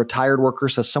active and the retired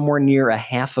workers, has somewhere near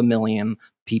 500,000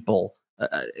 people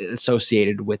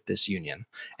associated with this union.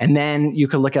 And then you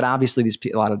could look at, obviously,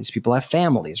 a lot of these people have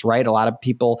families, right? A lot of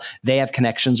people, they have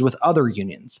connections with other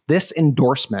unions. This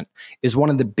endorsement is one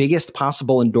of the biggest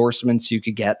possible endorsements you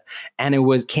could get. And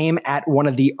it came at one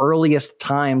of the earliest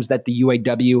times that the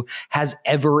UAW has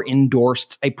ever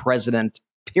endorsed a president,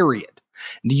 period.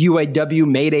 The UAW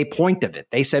made a point of it.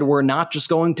 They said, we're not just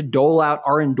going to dole out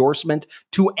our endorsement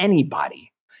to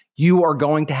anybody. You are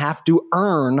going to have to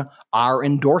earn our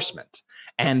endorsement.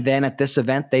 And then at this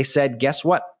event, they said, guess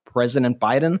what? President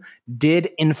Biden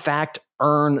did, in fact,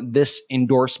 earn this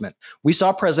endorsement. We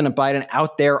saw President Biden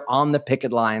out there on the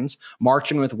picket lines,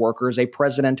 marching with workers. A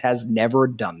president has never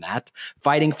done that,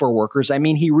 fighting for workers. I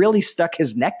mean, he really stuck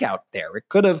his neck out there. It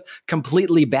could have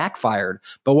completely backfired.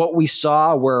 But what we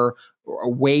saw were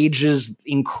wages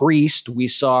increased. We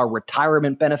saw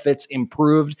retirement benefits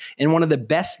improved in one of the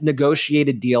best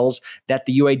negotiated deals that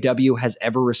the UAW has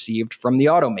ever received from the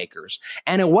automakers.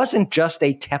 And it wasn't just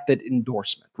a tepid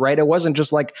endorsement, right? It wasn't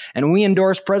just like, and we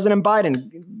endorse President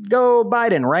Biden, go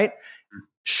Biden, right?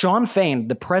 Shawn Fain,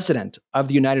 the president of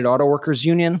the United Auto Workers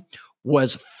Union,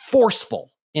 was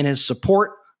forceful in his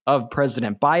support of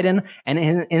President Biden and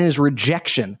in his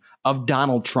rejection of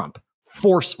Donald Trump.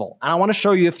 Forceful. And I want to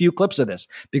show you a few clips of this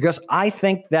because I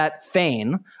think that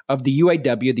Fain of the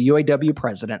UAW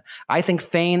president, I think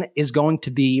Fain is going to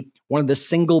be one of the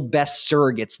single best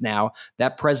surrogates now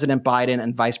that President Biden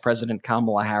and Vice President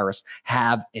Kamala Harris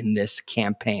have in this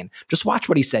campaign. Just watch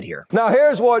what he said here. Now,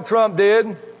 here's what Trump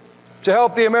did to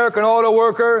help the American auto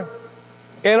worker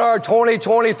in our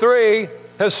 2023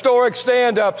 historic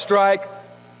stand-up strike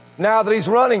now that he's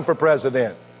running for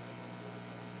president.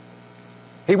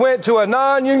 He went to a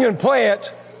non-union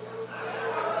plant,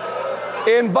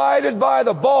 invited by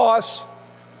the boss,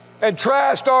 and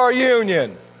trashed our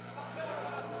union.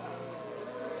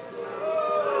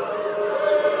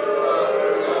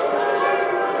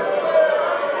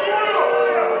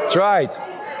 That's right.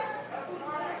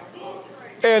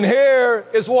 And here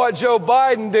is what Joe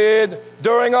Biden did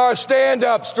during our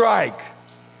stand-up strike.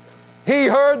 He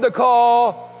heard the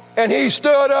call, and he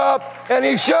stood up, and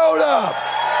he showed up.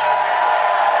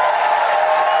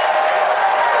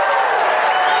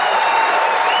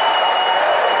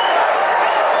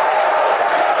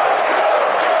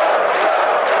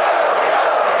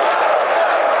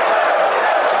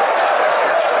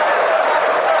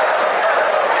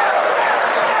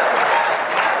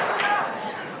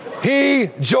 He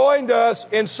joined us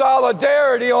in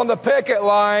solidarity on the picket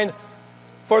line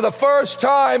for the first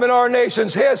time in our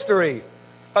nation's history.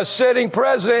 A sitting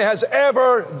president has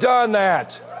ever done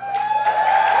that.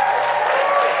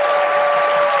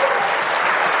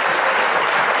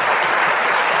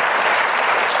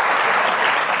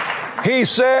 He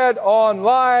said on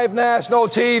live national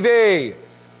TV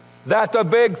that the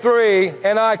big three,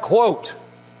 and I quote,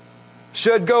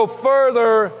 should go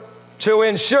further to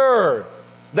ensure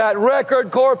that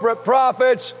record corporate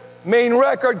profits mean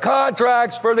record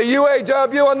contracts for the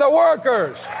UAW and the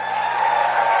workers.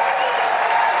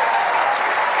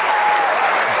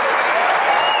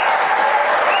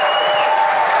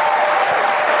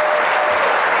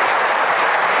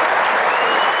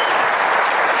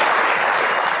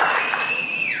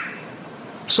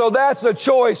 So that's the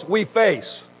choice we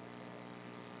face.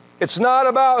 It's not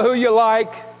about who you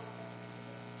like.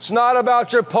 It's not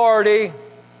about your party.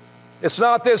 It's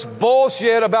not this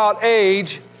bullshit about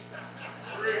age.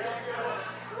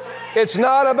 It's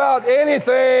not about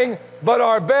anything but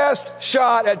our best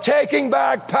shot at taking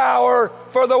back power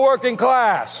for the working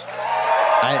class.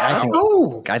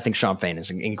 I think Shawn Fain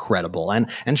is incredible. And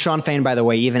Shawn Fain, by the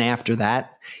way, even after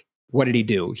that, what did he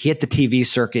do? He hit the TV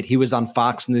circuit. He was on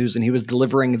Fox News, and he was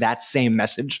delivering that same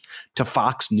message to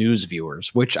Fox News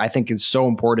viewers, which I think is so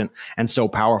important and so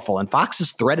powerful. And Fox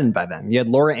is threatened by them. You had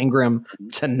Laura Ingraham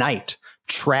tonight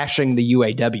trashing the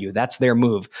UAW. That's their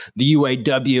move. The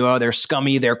UAW, oh, they're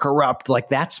scummy, they're corrupt. Like,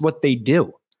 that's what they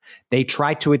do. They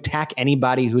try to attack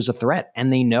anybody who's a threat,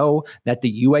 and they know that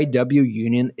the UAW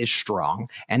union is strong,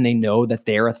 and they know that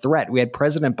they're a threat. We had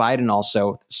President Biden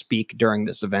also speak during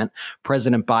this event.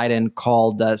 President Biden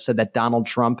said that Donald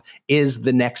Trump is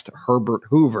the next Herbert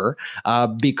Hoover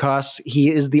because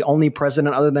he is the only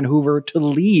president other than Hoover to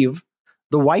leave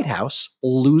the White House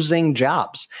losing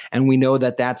jobs. And we know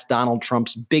that that's Donald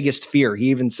Trump's biggest fear. He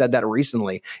even said that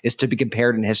recently, is to be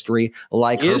compared in history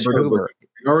like Herbert Hoover.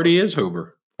 He already is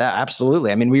Hoover.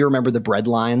 Absolutely. I mean, we remember the bread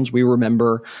lines. We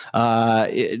remember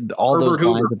all those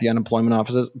lines at the unemployment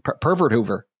offices. Pervert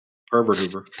Hoover. Pervert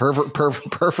Hoover.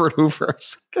 Pervert Hoover.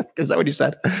 Is that what you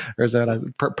said? Or is that what I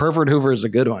said? Pervert Hoover is a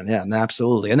good one. Yeah,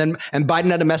 absolutely. And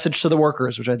Biden had a message to the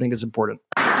workers, which I think is important.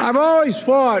 I've always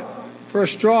fought for a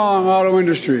strong auto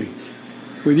industry,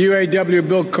 with UAW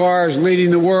built cars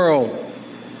leading the world.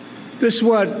 This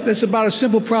is about a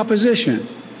simple proposition.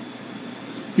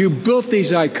 You built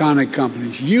these iconic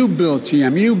companies. You built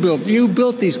GM. You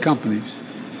built these companies.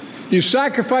 You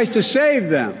sacrificed to save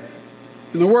them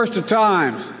in the worst of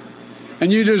times. And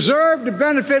you deserve to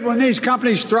benefit when these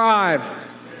companies thrive.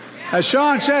 As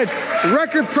Shawn said,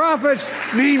 record profits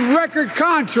mean record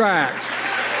contracts.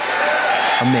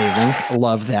 Amazing.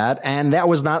 Love that. And that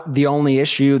was not the only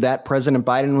issue that President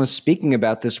Biden was speaking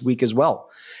about this week as well.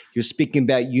 He was speaking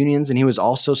about unions, and he was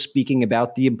also speaking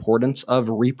about the importance of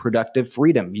reproductive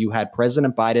freedom. You had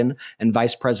President Biden and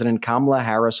Vice President Kamala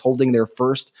Harris holding their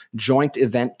first joint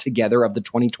event together of the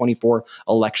 2024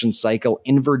 election cycle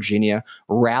in Virginia,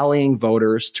 rallying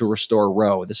voters to restore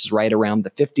Roe. This is right around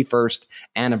the 51st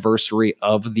anniversary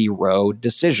of the Roe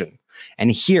decision.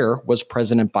 And here was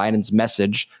President Biden's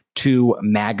message to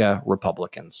MAGA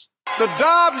Republicans. The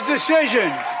Dobbs decision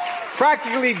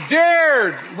practically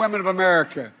dared women of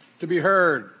America to be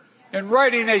heard. In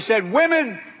writing, they said,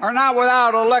 women are not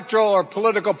without electoral or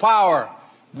political power.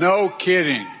 No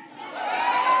kidding.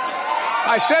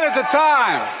 I said at the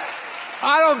time,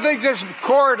 I don't think this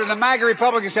court and the MAGA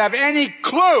Republicans have any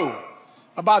clue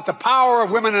about the power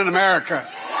of women in America.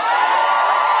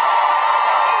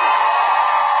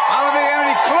 I don't think they have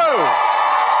any clue.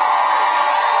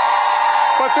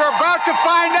 But they're about to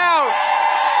find out.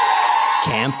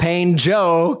 Campaign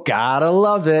Joe, gotta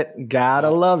love it.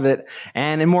 Gotta love it.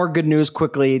 And in more good news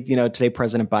quickly, today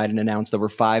President Biden announced over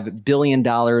 $5 billion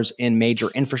in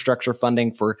major infrastructure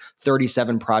funding for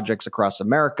 37 projects across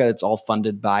America. It's all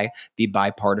funded by the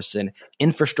bipartisan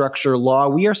infrastructure law.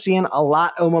 We are seeing a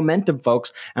lot of momentum,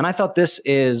 folks. And I thought this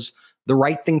is the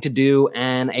right thing to do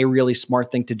and a really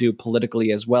smart thing to do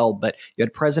politically as well. But you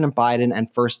had President Biden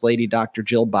and First Lady Dr.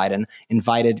 Jill Biden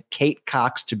invited Kate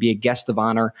Cox to be a guest of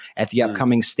honor at the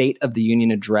upcoming State of the Union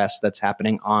address that's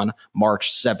happening on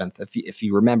March 7th. If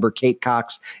you remember, Kate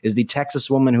Cox is the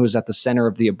Texas woman who is at the center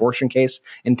of the abortion case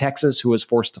in Texas, who was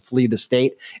forced to flee the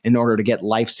state in order to get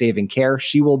life-saving care.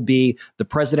 She will be the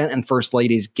President and First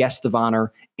Lady's guest of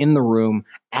honor in the room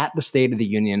at the State of the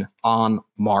Union on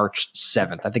March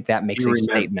 7th. I think that makes a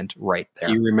statement right there.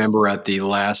 Do you remember at the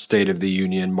last State of the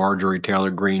Union, Marjorie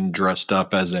Taylor Greene dressed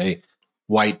up as a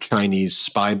white Chinese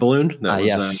spy balloon?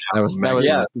 Yes. Was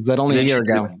that only a year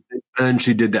ago? And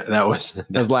she did that. That was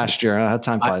last year.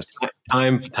 Time flies.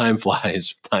 Time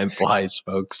flies. Time flies,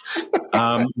 folks.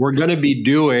 We're going to be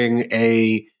doing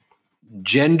a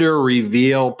gender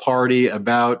reveal party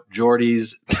about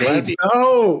Jordy's baby. Let's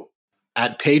go.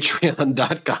 At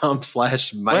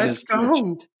patreon.com/minus. Let's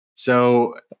go.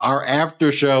 So our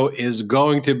after show is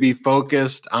going to be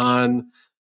focused on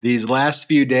these last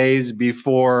few days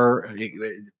before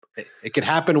it could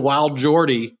happen while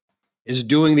Jordy is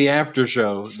doing the after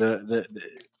show.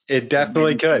 It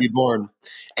definitely could be born.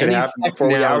 Could happen before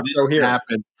we outro here.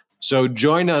 Happen. So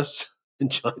join us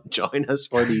for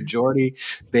the Jordy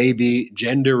baby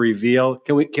gender reveal.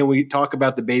 Can we talk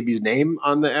about the baby's name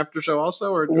on the after show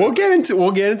also? Or we'll get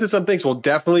into some things. We'll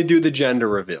definitely do the gender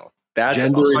reveal. That's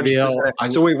gender 100%. reveal.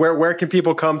 So wait, where can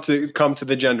people come to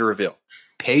the gender reveal?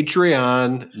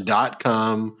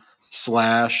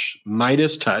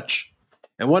 Patreon.com/MidasTouch.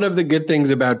 And one of the good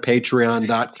things about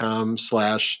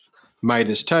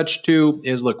Patreon.com/MidasTouch too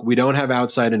is, look, we don't have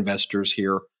outside investors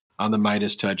here on the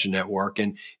Midas Touch network.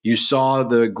 And you saw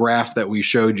the graph that we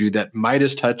showed you that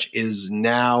Midas Touch is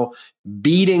now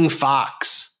beating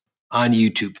Fox on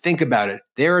YouTube. Think about it.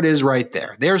 There it is right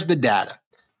there. There's the data.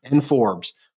 And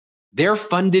Forbes. They're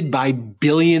funded by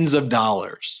billions of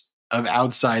dollars of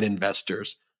outside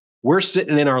investors. We're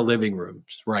sitting in our living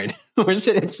rooms, right? We're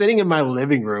sitting in my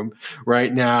living room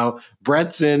right now.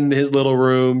 Brett's in his little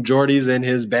room. Jordy's in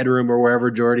his bedroom or wherever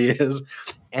Jordy is.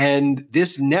 And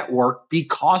this network,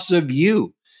 because of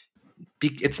you,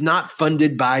 it's not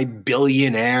funded by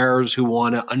billionaires who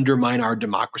want to undermine our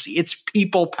democracy. It's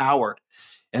people powered.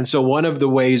 And so one of the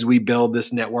ways we build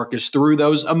this network is through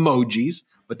those emojis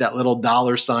with that little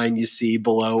 $ you see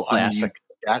below. Classic.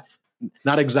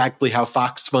 Not exactly how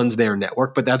Fox funds their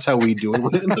network, but that's how we do it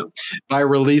by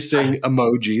releasing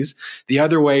emojis. The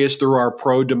other way is through our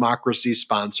pro-democracy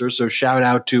sponsors. So shout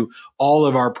out to all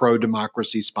of our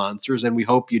pro-democracy sponsors. And we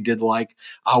hope you did like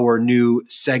our new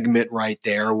segment right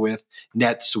there with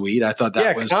NetSuite. I thought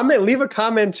that was... Leave a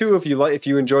comment too if you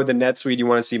enjoyed the NetSuite, you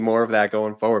want to see more of that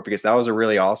going forward, because that was a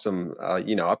really awesome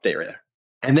update right there.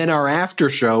 And then our after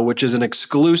show, which is an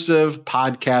exclusive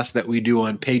podcast that we do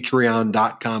on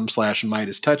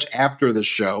patreon.com/MidasTouch after the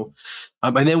show.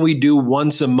 And then we do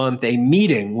once a month a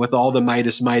meeting with all the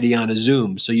Midas Mighty on a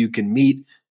Zoom. So you can meet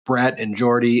Brett and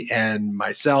Jordy and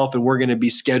myself. And we're going to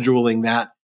be scheduling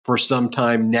that for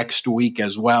sometime next week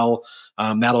as well.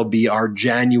 That'll be our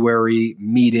January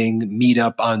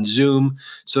meetup on Zoom.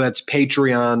 So that's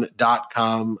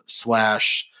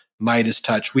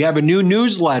patreon.com/MidasTouch. We have a new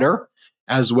newsletter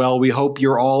as well. We hope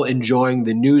you're all enjoying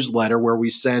the newsletter where we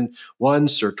send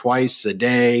once or twice a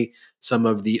day some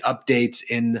of the updates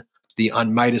on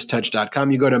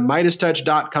MidasTouch.com. You go to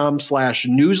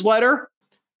MidasTouch.com/newsletter.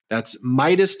 That's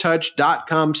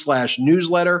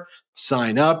MidasTouch.com/newsletter.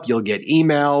 Sign up. You'll get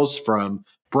emails from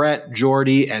Brett,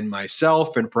 Jordy, and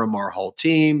myself, and from our whole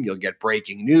team. You'll get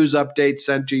breaking news updates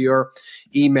sent to your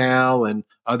email and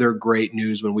other great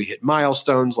news when we hit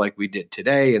milestones like we did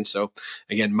today. And so,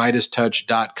 again,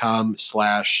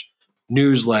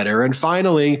 MidasTouch.com/newsletter. And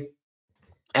finally,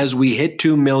 as we hit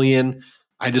 2 million,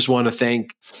 I just want to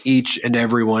thank each and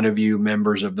every one of you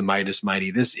members of the Midas Mighty.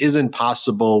 This isn't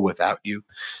possible without you.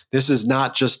 This is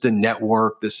not just a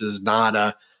network. This is not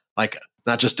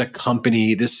just a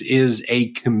company. This is a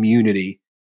community.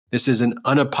 This is an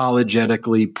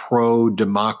unapologetically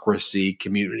pro-democracy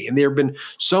community. And there have been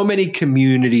so many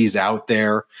communities out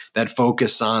there that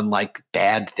focus on like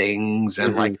bad things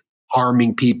and like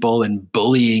harming people and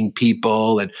bullying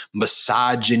people and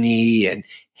misogyny and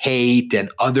hate and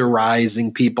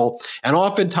otherizing people. And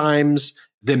oftentimes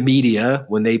the media,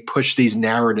 when they push these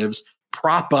narratives,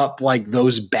 prop up like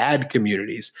those bad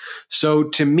communities. So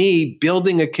to me,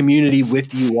 building a community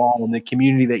with you all and the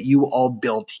community that you all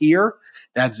built here,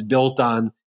 that's built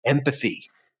on empathy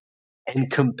and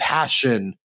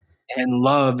compassion and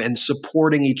love and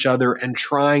supporting each other and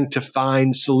trying to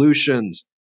find solutions,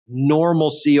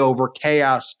 normalcy over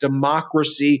chaos,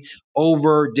 democracy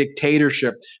over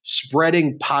dictatorship,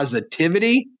 spreading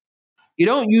positivity. You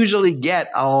don't usually get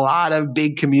a lot of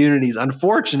big communities,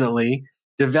 unfortunately,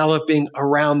 developing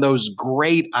around those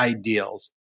great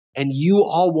ideals. And you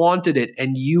all wanted it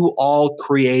and you all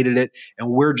created it. And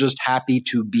we're just happy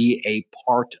to be a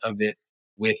part of it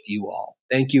with you all.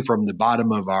 Thank you from the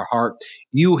bottom of our heart.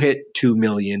 You hit 2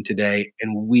 million today,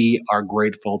 and we are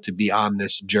grateful to be on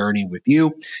this journey with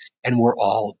you. And we're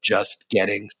all just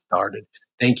getting started.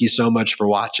 Thank you so much for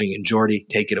watching. And Jordy,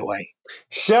 take it away.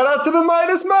 Shout out to the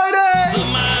Midas Mighty! The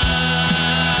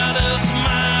Midas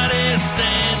Mighty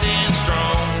standing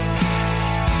strong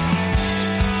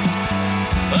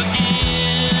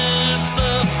against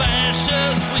the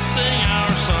fascists. We sing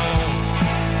our song.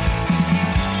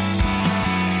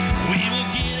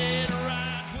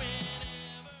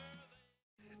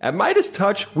 At Midas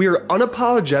Touch, we are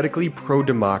unapologetically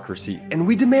pro-democracy, and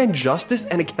we demand justice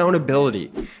and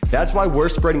accountability. That's why we're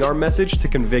spreading our message to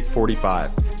Convict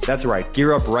 45. That's right,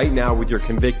 gear up right now with your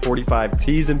Convict 45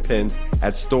 tees and pins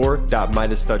at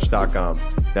store.midastouch.com.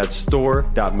 That's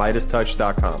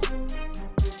store.midastouch.com.